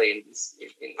can play in this.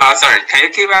 Sorry, can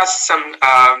you give us some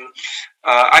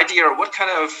idea of what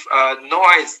kind of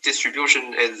noise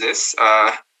distribution is this?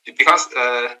 Because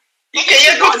okay,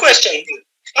 yeah, good question.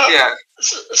 Yeah.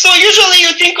 So usually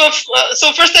you think of,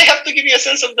 so first I have to give you a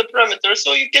sense of the parameter.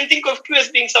 So you can think of Q as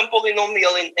being some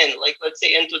polynomial in N, like let's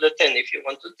say N to the 10 if you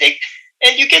want to take.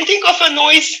 And you can think of a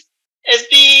noise as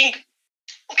being,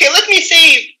 okay, let me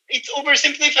say it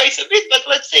oversimplifies a bit, but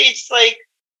let's say it's like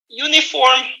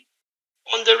uniform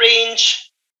on the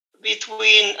range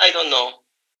between, I don't know,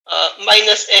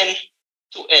 minus N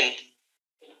to N.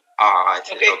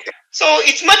 Okay. So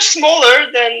it's much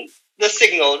smaller than the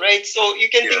signal, right? So you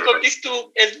can think of these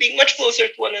two as being much closer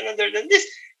to one another than this.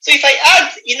 So if I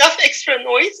add enough extra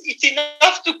noise, it's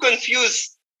enough to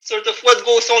confuse sort of what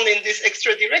goes on in this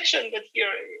extra direction, but here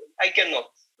I cannot,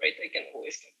 right? I can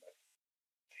always come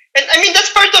back. And I mean,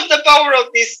 that's part of the power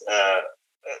of this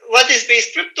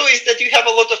lattice-based crypto is that you have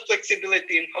a lot of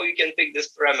flexibility in how you can pick these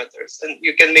parameters and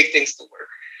you can make things to work.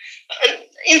 And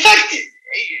in fact,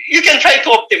 you can try to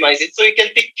optimize it. So you can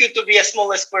pick Q to be as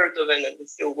small as square root of N and it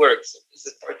still works. So this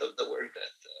is part of the work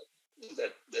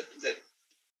that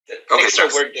extra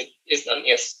work that is done.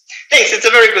 Yes. Thanks. It's a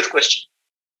very good question.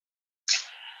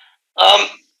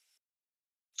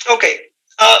 Okay.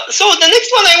 So the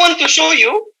next one I want to show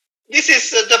you, this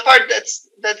is the part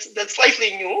that's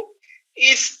slightly new,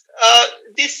 is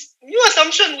this new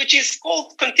assumption which is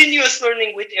called continuous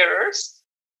learning with errors.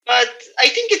 But I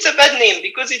think it's a bad name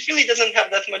because it really doesn't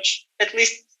have that much, at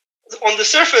least on the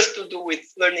surface, to do with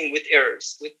learning with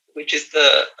errors, which is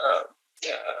the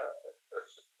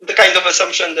kind of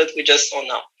assumption that we just saw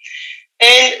now.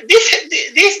 And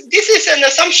this is an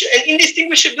assumption, an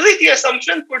indistinguishability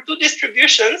assumption for two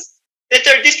distributions that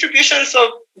are distributions of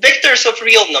vectors of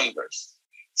real numbers.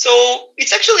 So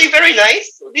it's actually very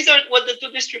nice. So these are what the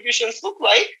two distributions look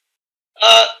like.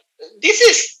 This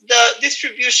is the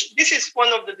distribution. This is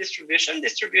one of the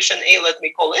distribution A, let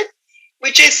me call it,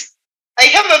 which is I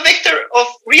have a vector of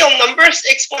real numbers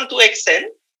x1 to xn.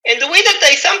 And the way that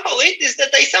I sample it is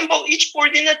that I sample each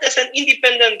coordinate as an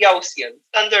independent Gaussian,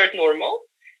 standard normal,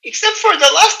 except for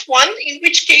the last one, in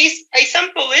which case I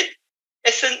sample it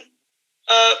as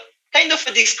a kind of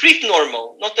a discrete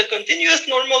normal, not a continuous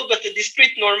normal, but a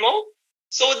discrete normal,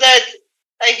 so that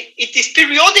it is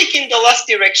periodic in the last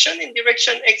direction, in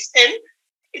direction xn.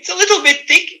 It's a little bit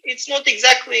thick. It's not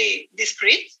exactly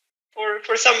discrete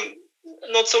for some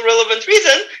not so relevant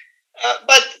reason.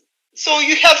 But so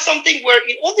you have something where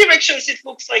in all directions it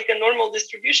looks like a normal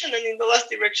distribution, and in the last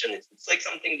direction it looks like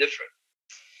something different.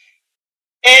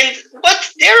 And what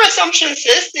their assumption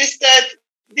says is that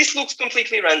this looks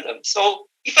completely random. So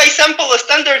if I sample a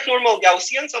standard normal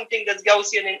Gaussian, something that's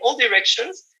Gaussian in all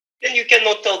directions, then you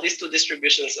cannot tell these two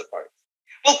distributions apart.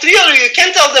 Well, clearly you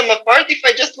can tell them apart. If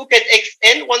I just look at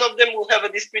xn, one of them will have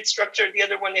a discrete structure, the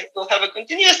other one will have a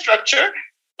continuous structure.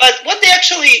 But what they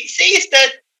actually say is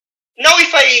that now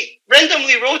if I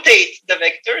randomly rotate the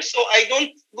vector, so I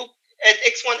don't look at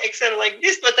x1, xn like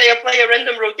this, but I apply a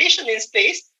random rotation in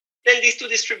space, then these two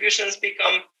distributions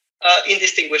become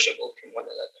indistinguishable from one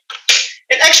another.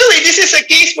 And actually, this is a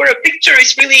case where a picture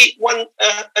is really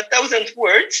 1,000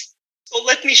 words. So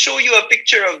let me show you a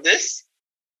picture of this.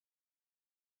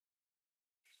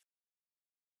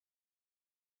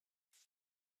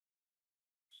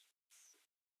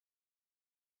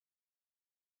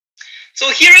 So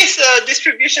here is a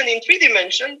distribution in 3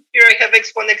 dimensions. Here I have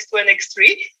x1, x2, and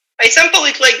x3. I sample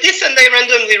it like this and I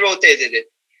randomly rotated it.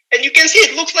 And you can see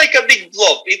it looks like a big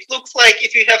blob. It looks like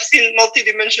if you have seen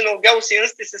multidimensional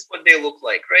Gaussians, this is what they look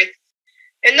like, right?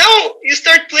 And now you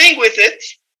start playing with it.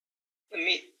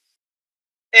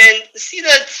 And see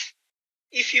that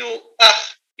if you,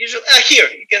 here,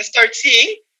 you can start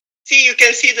seeing. See, you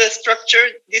can see the structure.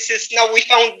 This is, now we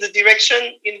found the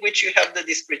direction in which you have the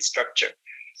discrete structure.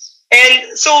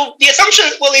 And so the assumption,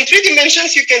 well, in 3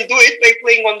 dimensions, you can do it by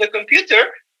playing on the computer.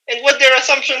 And what their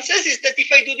assumption says is that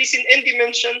if I do this in n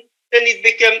dimension, then it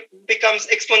becomes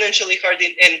exponentially hard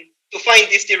in n to find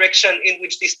this direction in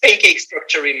which this pancake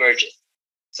structure emerges.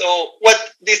 So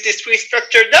what this discrete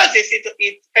structure does is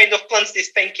it kind of plants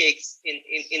these pancakes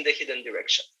in the hidden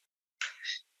direction.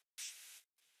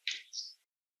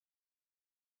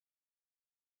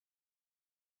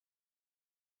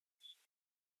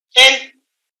 And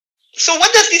so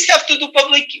what does this have to do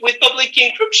with public key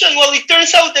encryption? Well, it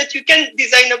turns out that you can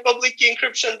design a public key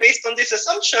encryption based on this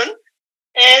assumption.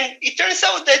 And it turns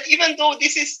out that even though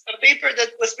this is a paper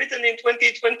that was written in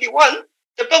 2021,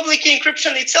 the public key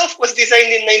encryption itself was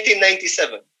designed in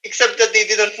 1997, except that they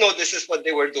didn't know this is what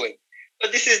they were doing.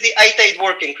 But this is the ITIDE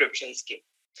work encryption scheme.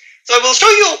 So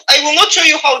I will not show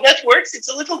you how that works. It's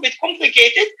a little bit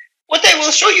complicated. What I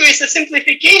will show you is a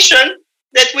simplification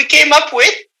that we came up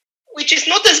with, which is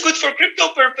not as good for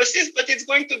crypto purposes, but it's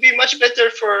going to be much better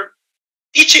for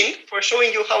teaching, for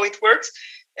showing you how it works.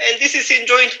 And this is in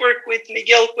joint work with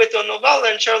Miguel Cueto Noval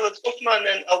and Charlotte Hoffman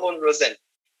and Alon Rosen.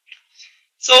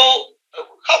 So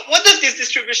what does this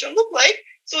distribution look like?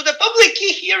 So the public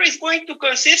key here is going to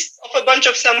consist of a bunch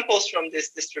of samples from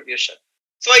this distribution.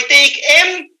 So I take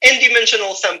m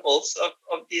n-dimensional samples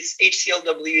of this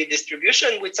HCLWE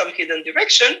distribution with some hidden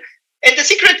direction, and the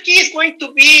secret key is going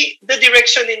to be the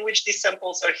direction in which these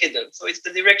samples are hidden. So it's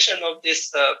the direction of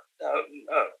this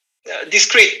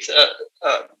discrete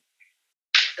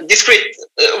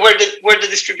where the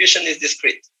distribution is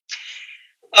discrete.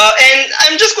 And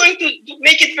I'm just going to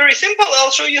make it very simple. I'll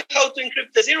show you how to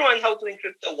encrypt the 0 and how to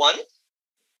encrypt the 1.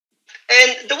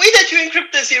 And the way that you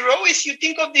encrypt the 0 is you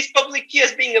think of this public key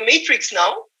as being a matrix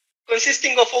now,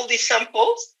 consisting of all these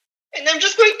samples. And I'm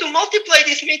just going to multiply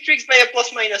this matrix by a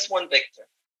plus minus 1 vector.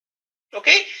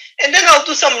 Okay? And then I'll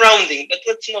do some rounding, but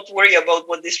let's not worry about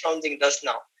what this rounding does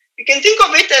now. You can think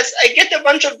of it as I get a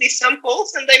bunch of these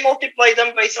samples and I multiply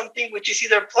them by something which is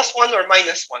either plus 1 or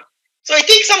minus 1. So I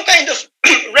take some kind of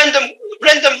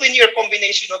random linear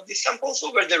combination of these samples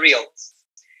over the reals.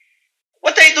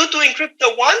 What I do to encrypt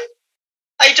the 1,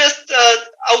 I just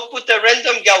output a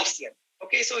random Gaussian.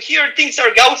 Okay, so here things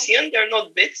are Gaussian, they're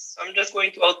not bits. I'm just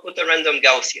going to output a random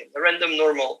Gaussian, a random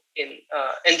normal in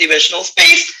n-dimensional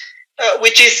space,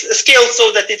 which is scaled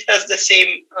so that it has the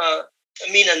same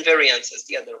mean and variance as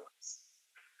the other ones.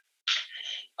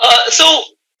 So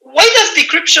why does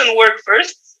decryption work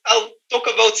first? I'll talk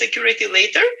about security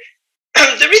later.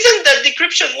 The reason that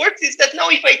decryption works is that now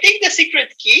if I take the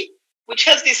secret key, which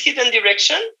has this hidden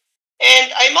direction,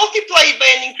 and I multiply it by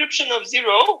an encryption of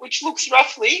 0, which looks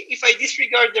roughly, if I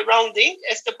disregard the rounding,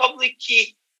 as the public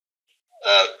key,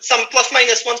 some plus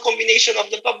minus 1 combination of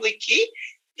the public key.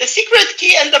 The secret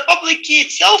key and the public key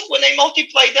itself, when I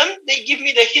multiply them, they give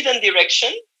me the hidden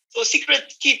direction. So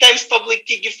secret key times public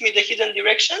key gives me the hidden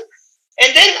direction.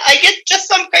 And then I get just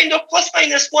some kind of plus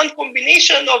minus 1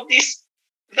 combination of these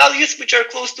values which are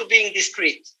close to being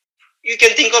discrete. You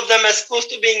can think of them as close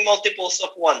to being multiples of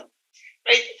 1.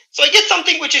 Right? So I get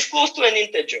something which is close to an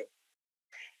integer.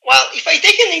 Well, if I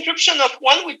take an encryption of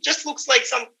 1, which just looks like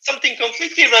something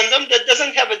completely random that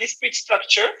doesn't have a discrete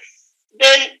structure,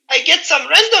 then I get some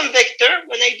random vector.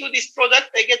 When I do this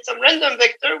product, I get some random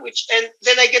vector, and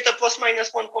then I get a plus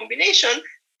minus 1 combination.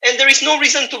 And there is no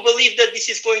reason to believe that this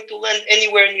is going to land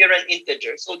anywhere near an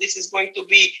integer. So this is going to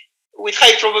be, with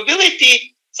high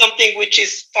probability, something which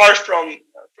is far from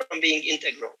being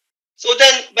integral. So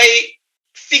then by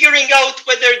figuring out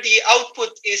whether the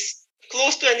output is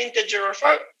close to an integer or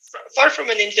far from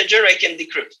an integer, I can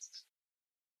decrypt.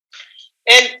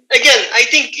 And again, I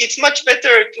think it's much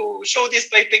better to show this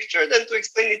by picture than to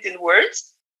explain it in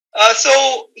words.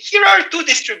 So here are 2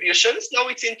 distributions. Now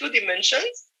it's in 2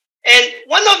 dimensions. And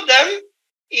one of them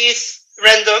is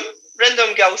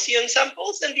random Gaussian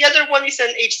samples, and the other one is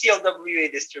an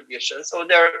HCLWE distribution. So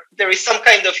there is some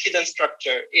kind of hidden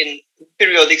structure in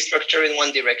periodic structure in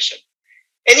one direction.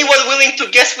 Anyone willing to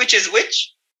guess which is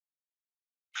which?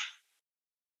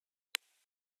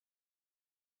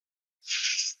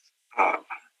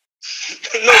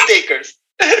 No takers.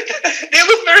 They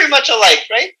look very much alike,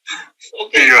 right?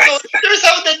 Okay, so it turns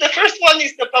out that the first one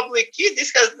is the public key.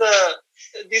 This has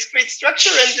the discrete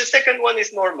structure, and the second one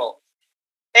is normal.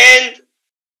 And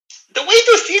the way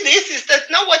to see this is that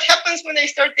now what happens when I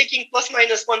start taking plus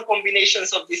minus 1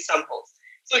 combinations of these samples.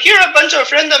 So here are a bunch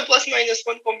of random plus minus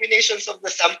 1 combinations of the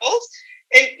samples.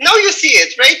 And now you see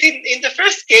it, right? In the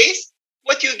first case,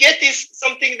 what you get is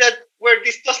something where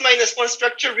this plus minus 1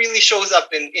 structure really shows up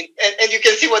and you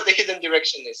can see what the hidden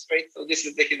direction is, right? So this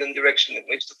is the hidden direction in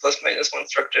which the plus minus 1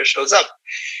 structure shows up.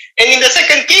 And in the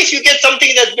second case, you get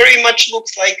something that very much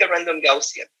looks like a random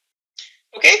Gaussian.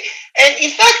 Okay? And in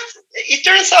fact, it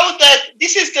turns out that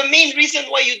this is the main reason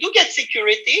why you do get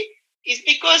security, is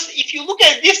because if you look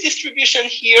at this distribution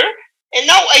here, and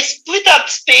now I split up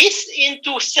space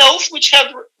into cells which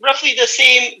have roughly the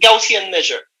same Gaussian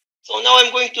measure. So now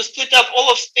I'm going to split up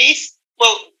all of space.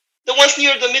 Well, the ones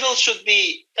near the middle should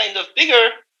be kind of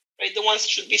bigger, right? The ones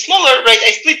should be smaller, right?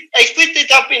 I split it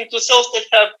up into cells that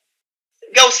have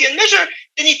Gaussian measure.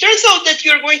 Then it turns out that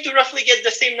you're going to roughly get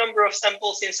the same number of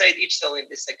samples inside each cell in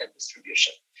this second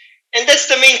distribution. And that's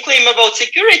the main claim about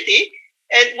security.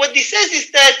 And what this says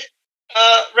is that,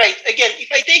 right, again,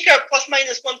 if I take a plus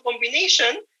minus 1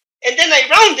 combination, and then I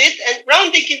round it, and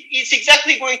rounding it is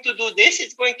exactly going to do this.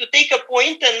 It's going to take a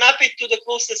point and map it to the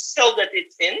closest cell that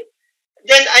it's in.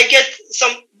 Then I get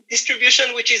some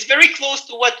distribution which is very close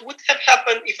to what would have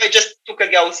happened if I just took a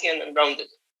Gaussian and rounded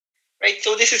it, right?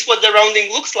 So this is what the rounding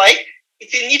looks like.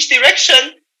 It's in each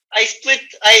direction. I split,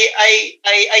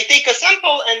 I take a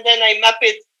sample and then I map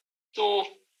it to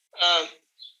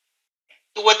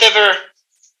whatever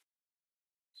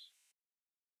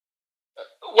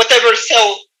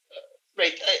cell,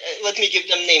 right? Let me give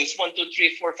them names: 1, 2,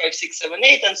 3, 4, 5, 6, 7,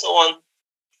 8, and so on.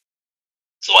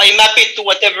 So I map it to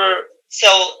whatever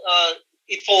cell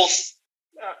it falls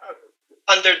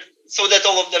under, so that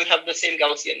all of them have the same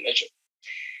Gaussian measure.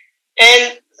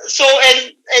 And so,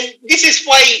 and this is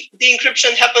why the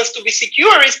encryption happens to be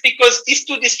secure, is because these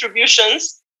two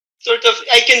distributions sort of,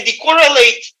 I can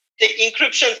decorrelate the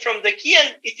encryption from the key,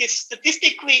 and it is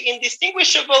statistically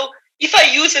indistinguishable if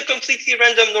I use a completely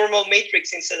random normal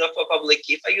matrix instead of a public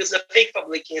key, if I use a fake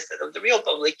public key instead of the real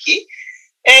public key.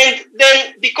 And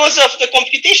then because of the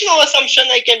computational assumption,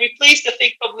 I can replace the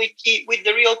fake public key with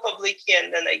the real public key,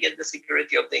 and then I get the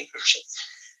security of the encryption.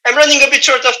 I'm running a bit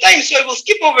short of time, so I will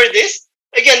skip over this.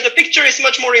 Again, the picture is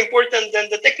much more important than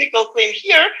the technical claim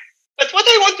here. But what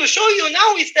I want to show you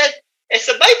now is that as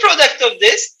a byproduct of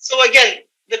this, so again,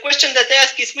 the question that I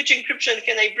ask is which encryption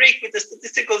can I break with the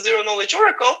statistical zero-knowledge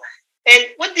oracle? And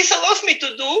what this allows me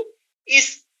to do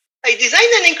is I design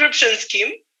an encryption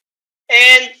scheme,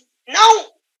 and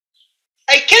now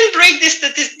I can break this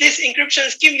encryption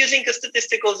scheme using a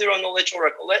statistical zero-knowledge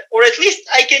oracle, or at least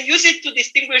I can use it to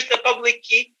distinguish the public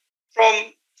key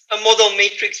from a model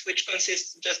matrix which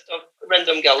consists just of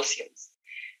random Gaussians.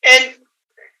 And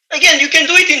again, you can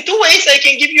do it in two ways. I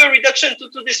can give you a reduction to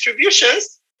two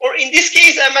distributions, or in this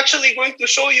case, I'm actually going to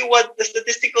show you what the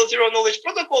statistical zero-knowledge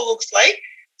protocol looks like.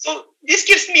 So this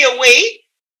gives me a way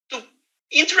to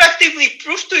interactively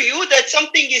prove to you that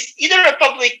something is either a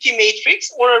public key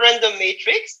matrix or a random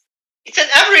matrix. It's an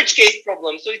average case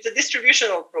problem, so it's a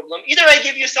distributional problem. Either I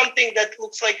give you something that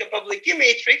looks like a public key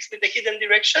matrix with a hidden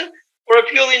direction, or a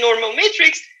purely normal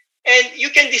matrix, and you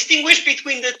can distinguish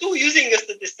between the two using a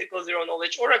statistical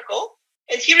zero-knowledge oracle.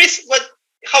 And here is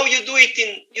how you do it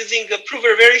in using a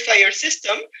prover-verifier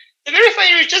system. The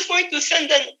verifier is just going to send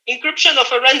an encryption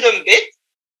of a random bit,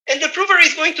 and the prover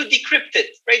is going to decrypt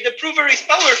it, right? The prover is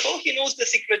powerful. He knows the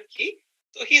secret key,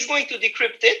 so he's going to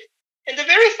decrypt it. And the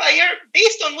verifier,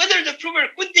 based on whether the prover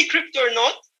could decrypt or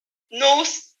not,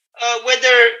 knows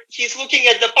whether he's looking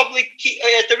at the public key,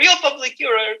 at the real public key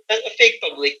or a fake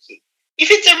public key.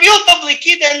 If it's a real public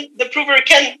key, then the prover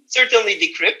can certainly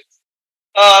decrypt.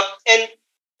 And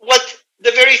what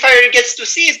the verifier gets to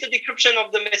see is the decryption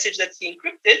of the message that he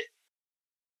encrypted.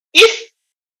 If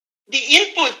the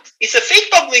input is a fake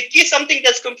public key, something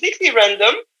that's completely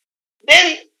random,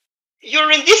 then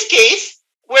you're in this case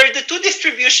where the two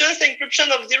distributions, the encryption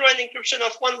of 0 and encryption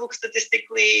of 1, look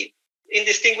statistically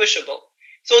indistinguishable.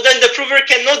 So then the prover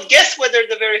cannot guess whether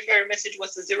the verifier message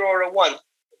was a 0 or a 1.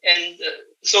 And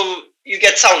so you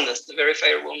get soundness. The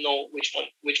verifier will know which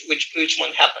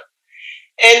one happened.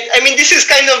 And I mean, this is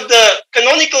kind of the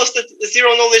canonical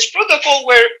zero-knowledge protocol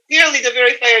where clearly the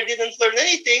verifier didn't learn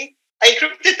anything. I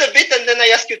encrypted a bit, and then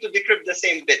I ask you to decrypt the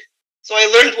same bit. So I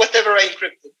learned whatever I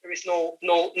encrypted. There is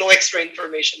no extra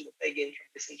information that I gained from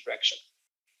this interaction.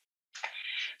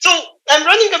 So I'm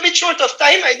running a bit short of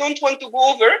time. I don't want to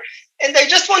go over, and I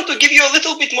just want to give you a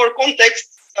little bit more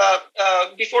context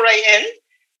before I end.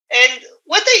 And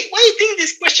why I think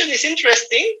this question is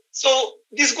interesting. So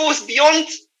this goes beyond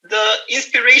the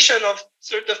inspiration of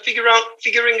sort of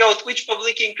figuring out which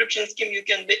public key encryption scheme you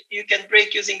can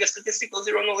break using a statistical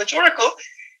zero-knowledge oracle,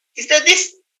 is that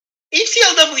this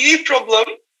HCLWE problem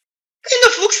kind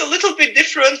of looks a little bit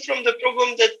different from the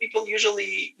problem that people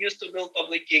usually use to build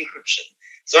public key encryption.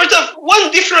 Sort of one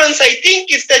difference, I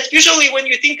think, is that usually when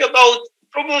you think about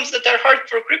problems that are hard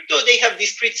for crypto,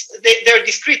 they're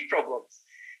discrete problems.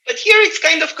 But here it's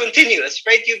kind of continuous,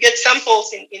 right? You get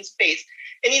samples in space.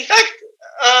 And in fact,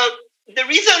 the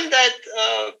reason that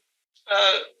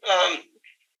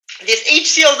this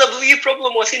HCLWE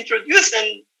problem was introduced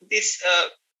and this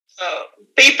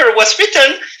paper was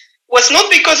written was not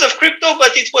because of crypto,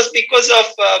 but it was because of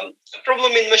a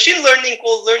problem in machine learning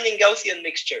called learning Gaussian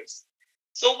mixtures.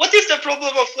 So what is the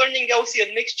problem of learning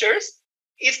Gaussian mixtures?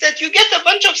 Is that you get a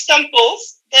bunch of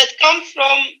samples that come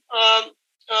from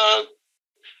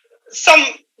some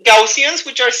Gaussians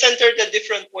which are centered at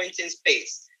different points in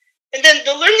space. And then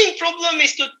the learning problem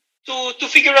is to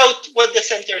figure out what the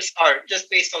centers are just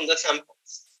based on the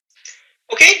samples.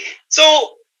 Okay,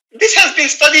 so this has been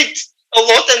studied a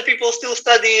lot, and people still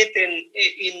study it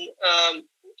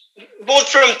both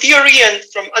from theory and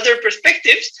from other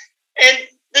perspectives. And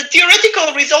the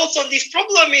theoretical results on this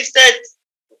problem is that,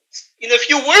 in a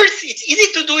few words, it's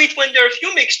easy to do it when there are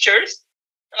few mixtures.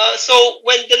 So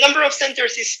when the number of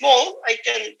centers is small, I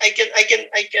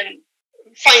can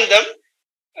find them.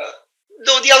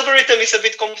 Though the algorithm is a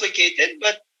bit complicated,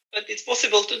 but it's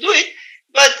possible to do it.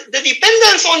 But the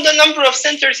dependence on the number of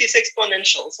centers is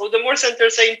exponential. So the more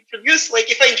centers I introduce, like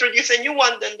if I introduce a new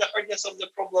one, then the hardness of the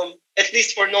problem, at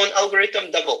least for known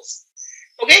algorithm, doubles.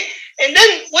 Okay, and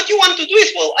then what you want to do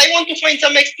is, well, I want to find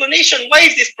some explanation. Why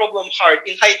is this problem hard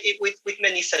with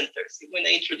many centers when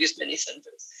I introduce many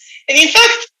centers? And in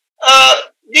fact,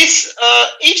 this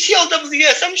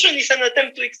HCLW assumption is an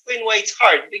attempt to explain why it's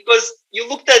hard, because you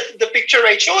looked at the picture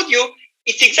I showed you.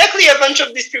 It's exactly a bunch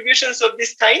of distributions of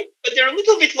this kind, but they're a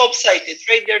little bit lopsided,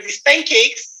 right? They're these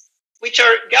pancakes, which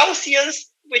are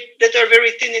Gaussians that are very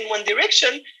thin in one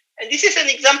direction. And this is an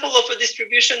example of a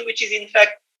distribution which is in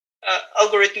fact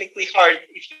algorithmically hard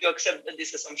if you accept that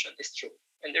this assumption is true.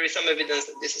 And there is some evidence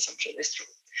that this assumption is true.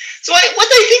 So what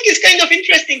I think is kind of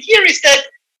interesting here is that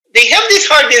they have this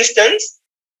hard instance,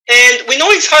 and we know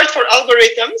it's hard for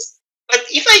algorithms, but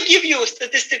if I give you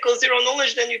statistical zero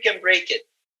knowledge, then you can break it.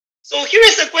 So here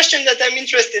is a question that I'm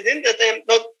interested in that I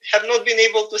have not been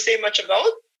able to say much about.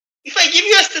 If I give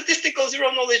you a statistical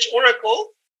zero knowledge oracle,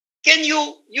 can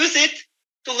you use it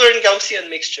to learn Gaussian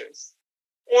mixtures?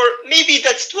 Or maybe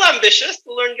that's too ambitious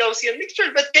to learn Gaussian mixtures,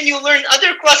 but can you learn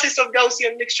other classes of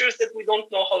Gaussian mixtures that we don't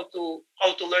know how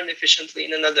to learn efficiently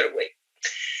in another way?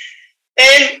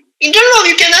 And in general,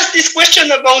 you can ask this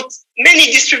question about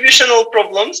many distributional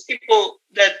problems, people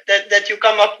that you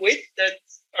come up with that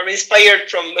are inspired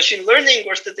from machine learning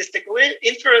or statistical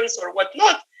inference or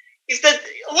whatnot, is that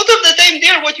a lot of the time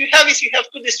there, what you have is you have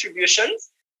two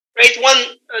distributions, right?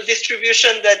 One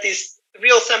distribution that is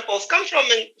real samples come from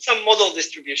and some model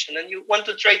distribution, and you want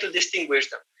to try to distinguish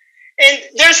them. And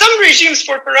there are some regimes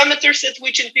for parameters at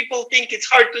which people think it's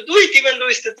hard to do it, even though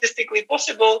it's statistically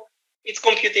possible, it's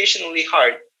computationally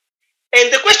hard.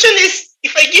 And the question is,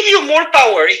 if I give you more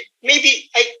power,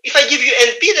 if I give you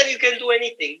NP, then you can do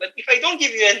anything. But if I don't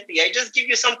give you NP, I just give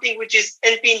you something which is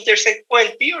NP intersect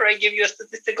NP, or I give you a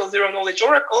statistical zero knowledge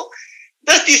oracle,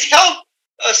 does this help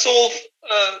solve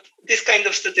this kind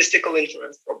of statistical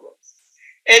inference problems?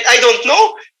 And I don't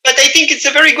know, but I think it's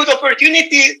a very good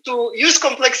opportunity to use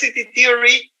complexity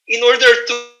theory in order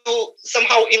to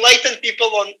somehow enlighten people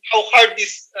on how hard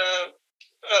these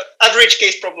average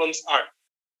case problems are.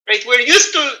 Right? We're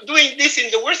used to doing this in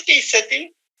the worst case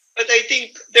setting, but I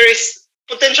think there is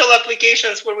potential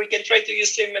applications where we can try to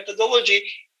use same methodology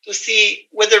to see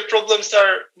whether problems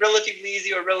are relatively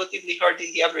easy or relatively hard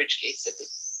in the average case setting.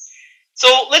 So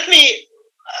I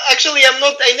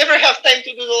never have time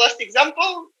to do the last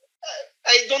example.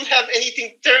 I don't have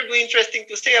anything terribly interesting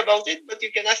to say about it, but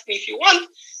you can ask me if you want.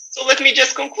 So let me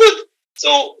just conclude.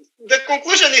 So the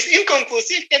conclusion is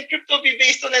inconclusive. Can crypto be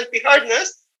based on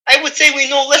NP-hardness? I would say we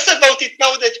know less about it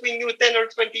now that we knew 10 or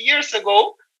 20 years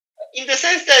ago, in the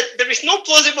sense that there is no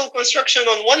plausible construction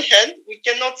on one hand. We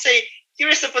cannot say, here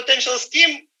is a potential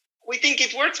scheme. We think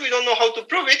it works. We don't know how to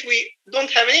prove it. We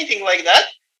don't have anything like that.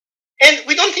 And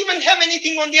we don't even have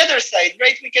anything on the other side,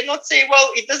 right? We cannot say, well,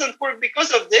 it doesn't work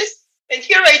because of this. And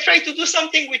here I try to do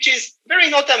something which is very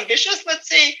not ambitious. Let's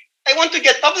say I want to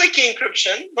get public key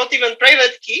encryption, not even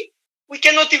private key. We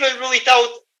cannot even rule it out.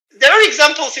 There are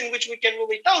examples in which we can rule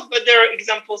it out, but there are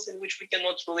examples in which we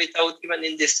cannot rule it out even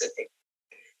in this setting.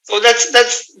 So that's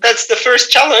the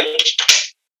first challenge.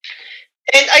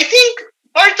 And I think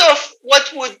part of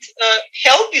what would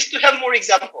help is to have more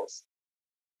examples.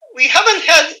 We haven't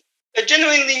had a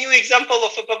genuinely new example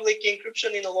of a public key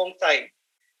encryption in a long time.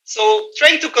 So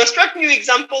trying to construct new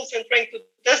examples and trying to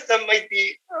test them might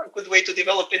be a good way to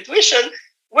develop intuition.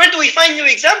 Where do we find new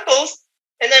examples?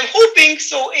 And I'm hoping,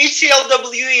 so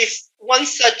HCLW is one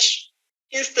such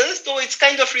instance, though it's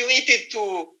kind of related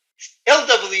to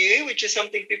LWE, which is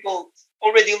something people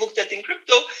already looked at in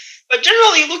crypto. But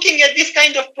generally looking at this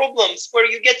kind of problems where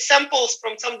you get samples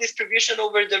from some distribution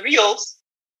over the reals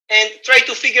and try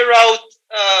to figure out,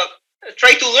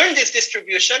 try to learn this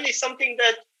distribution is something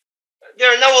that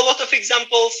there are now a lot of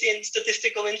examples in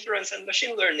statistical inference and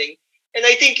machine learning. And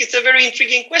I think it's a very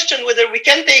intriguing question whether we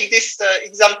can take these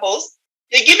examples.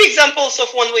 They give examples of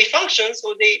one-way functions,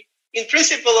 so they, in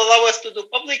principle, allow us to do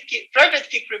private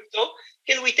key crypto.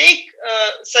 Can we take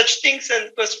such things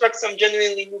and construct some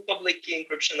genuinely new public key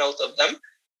encryption out of them?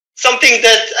 Something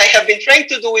that I have been trying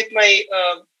to do with my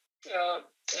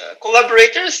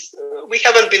collaborators. We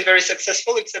haven't been very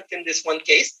successful, except in this one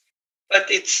case. But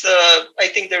it's, I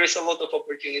think there is a lot of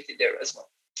opportunity there as well.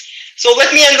 So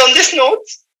let me end on this note.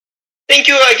 Thank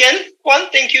you again, Juan.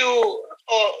 Thank you,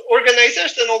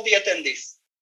 organizers and all the attendees.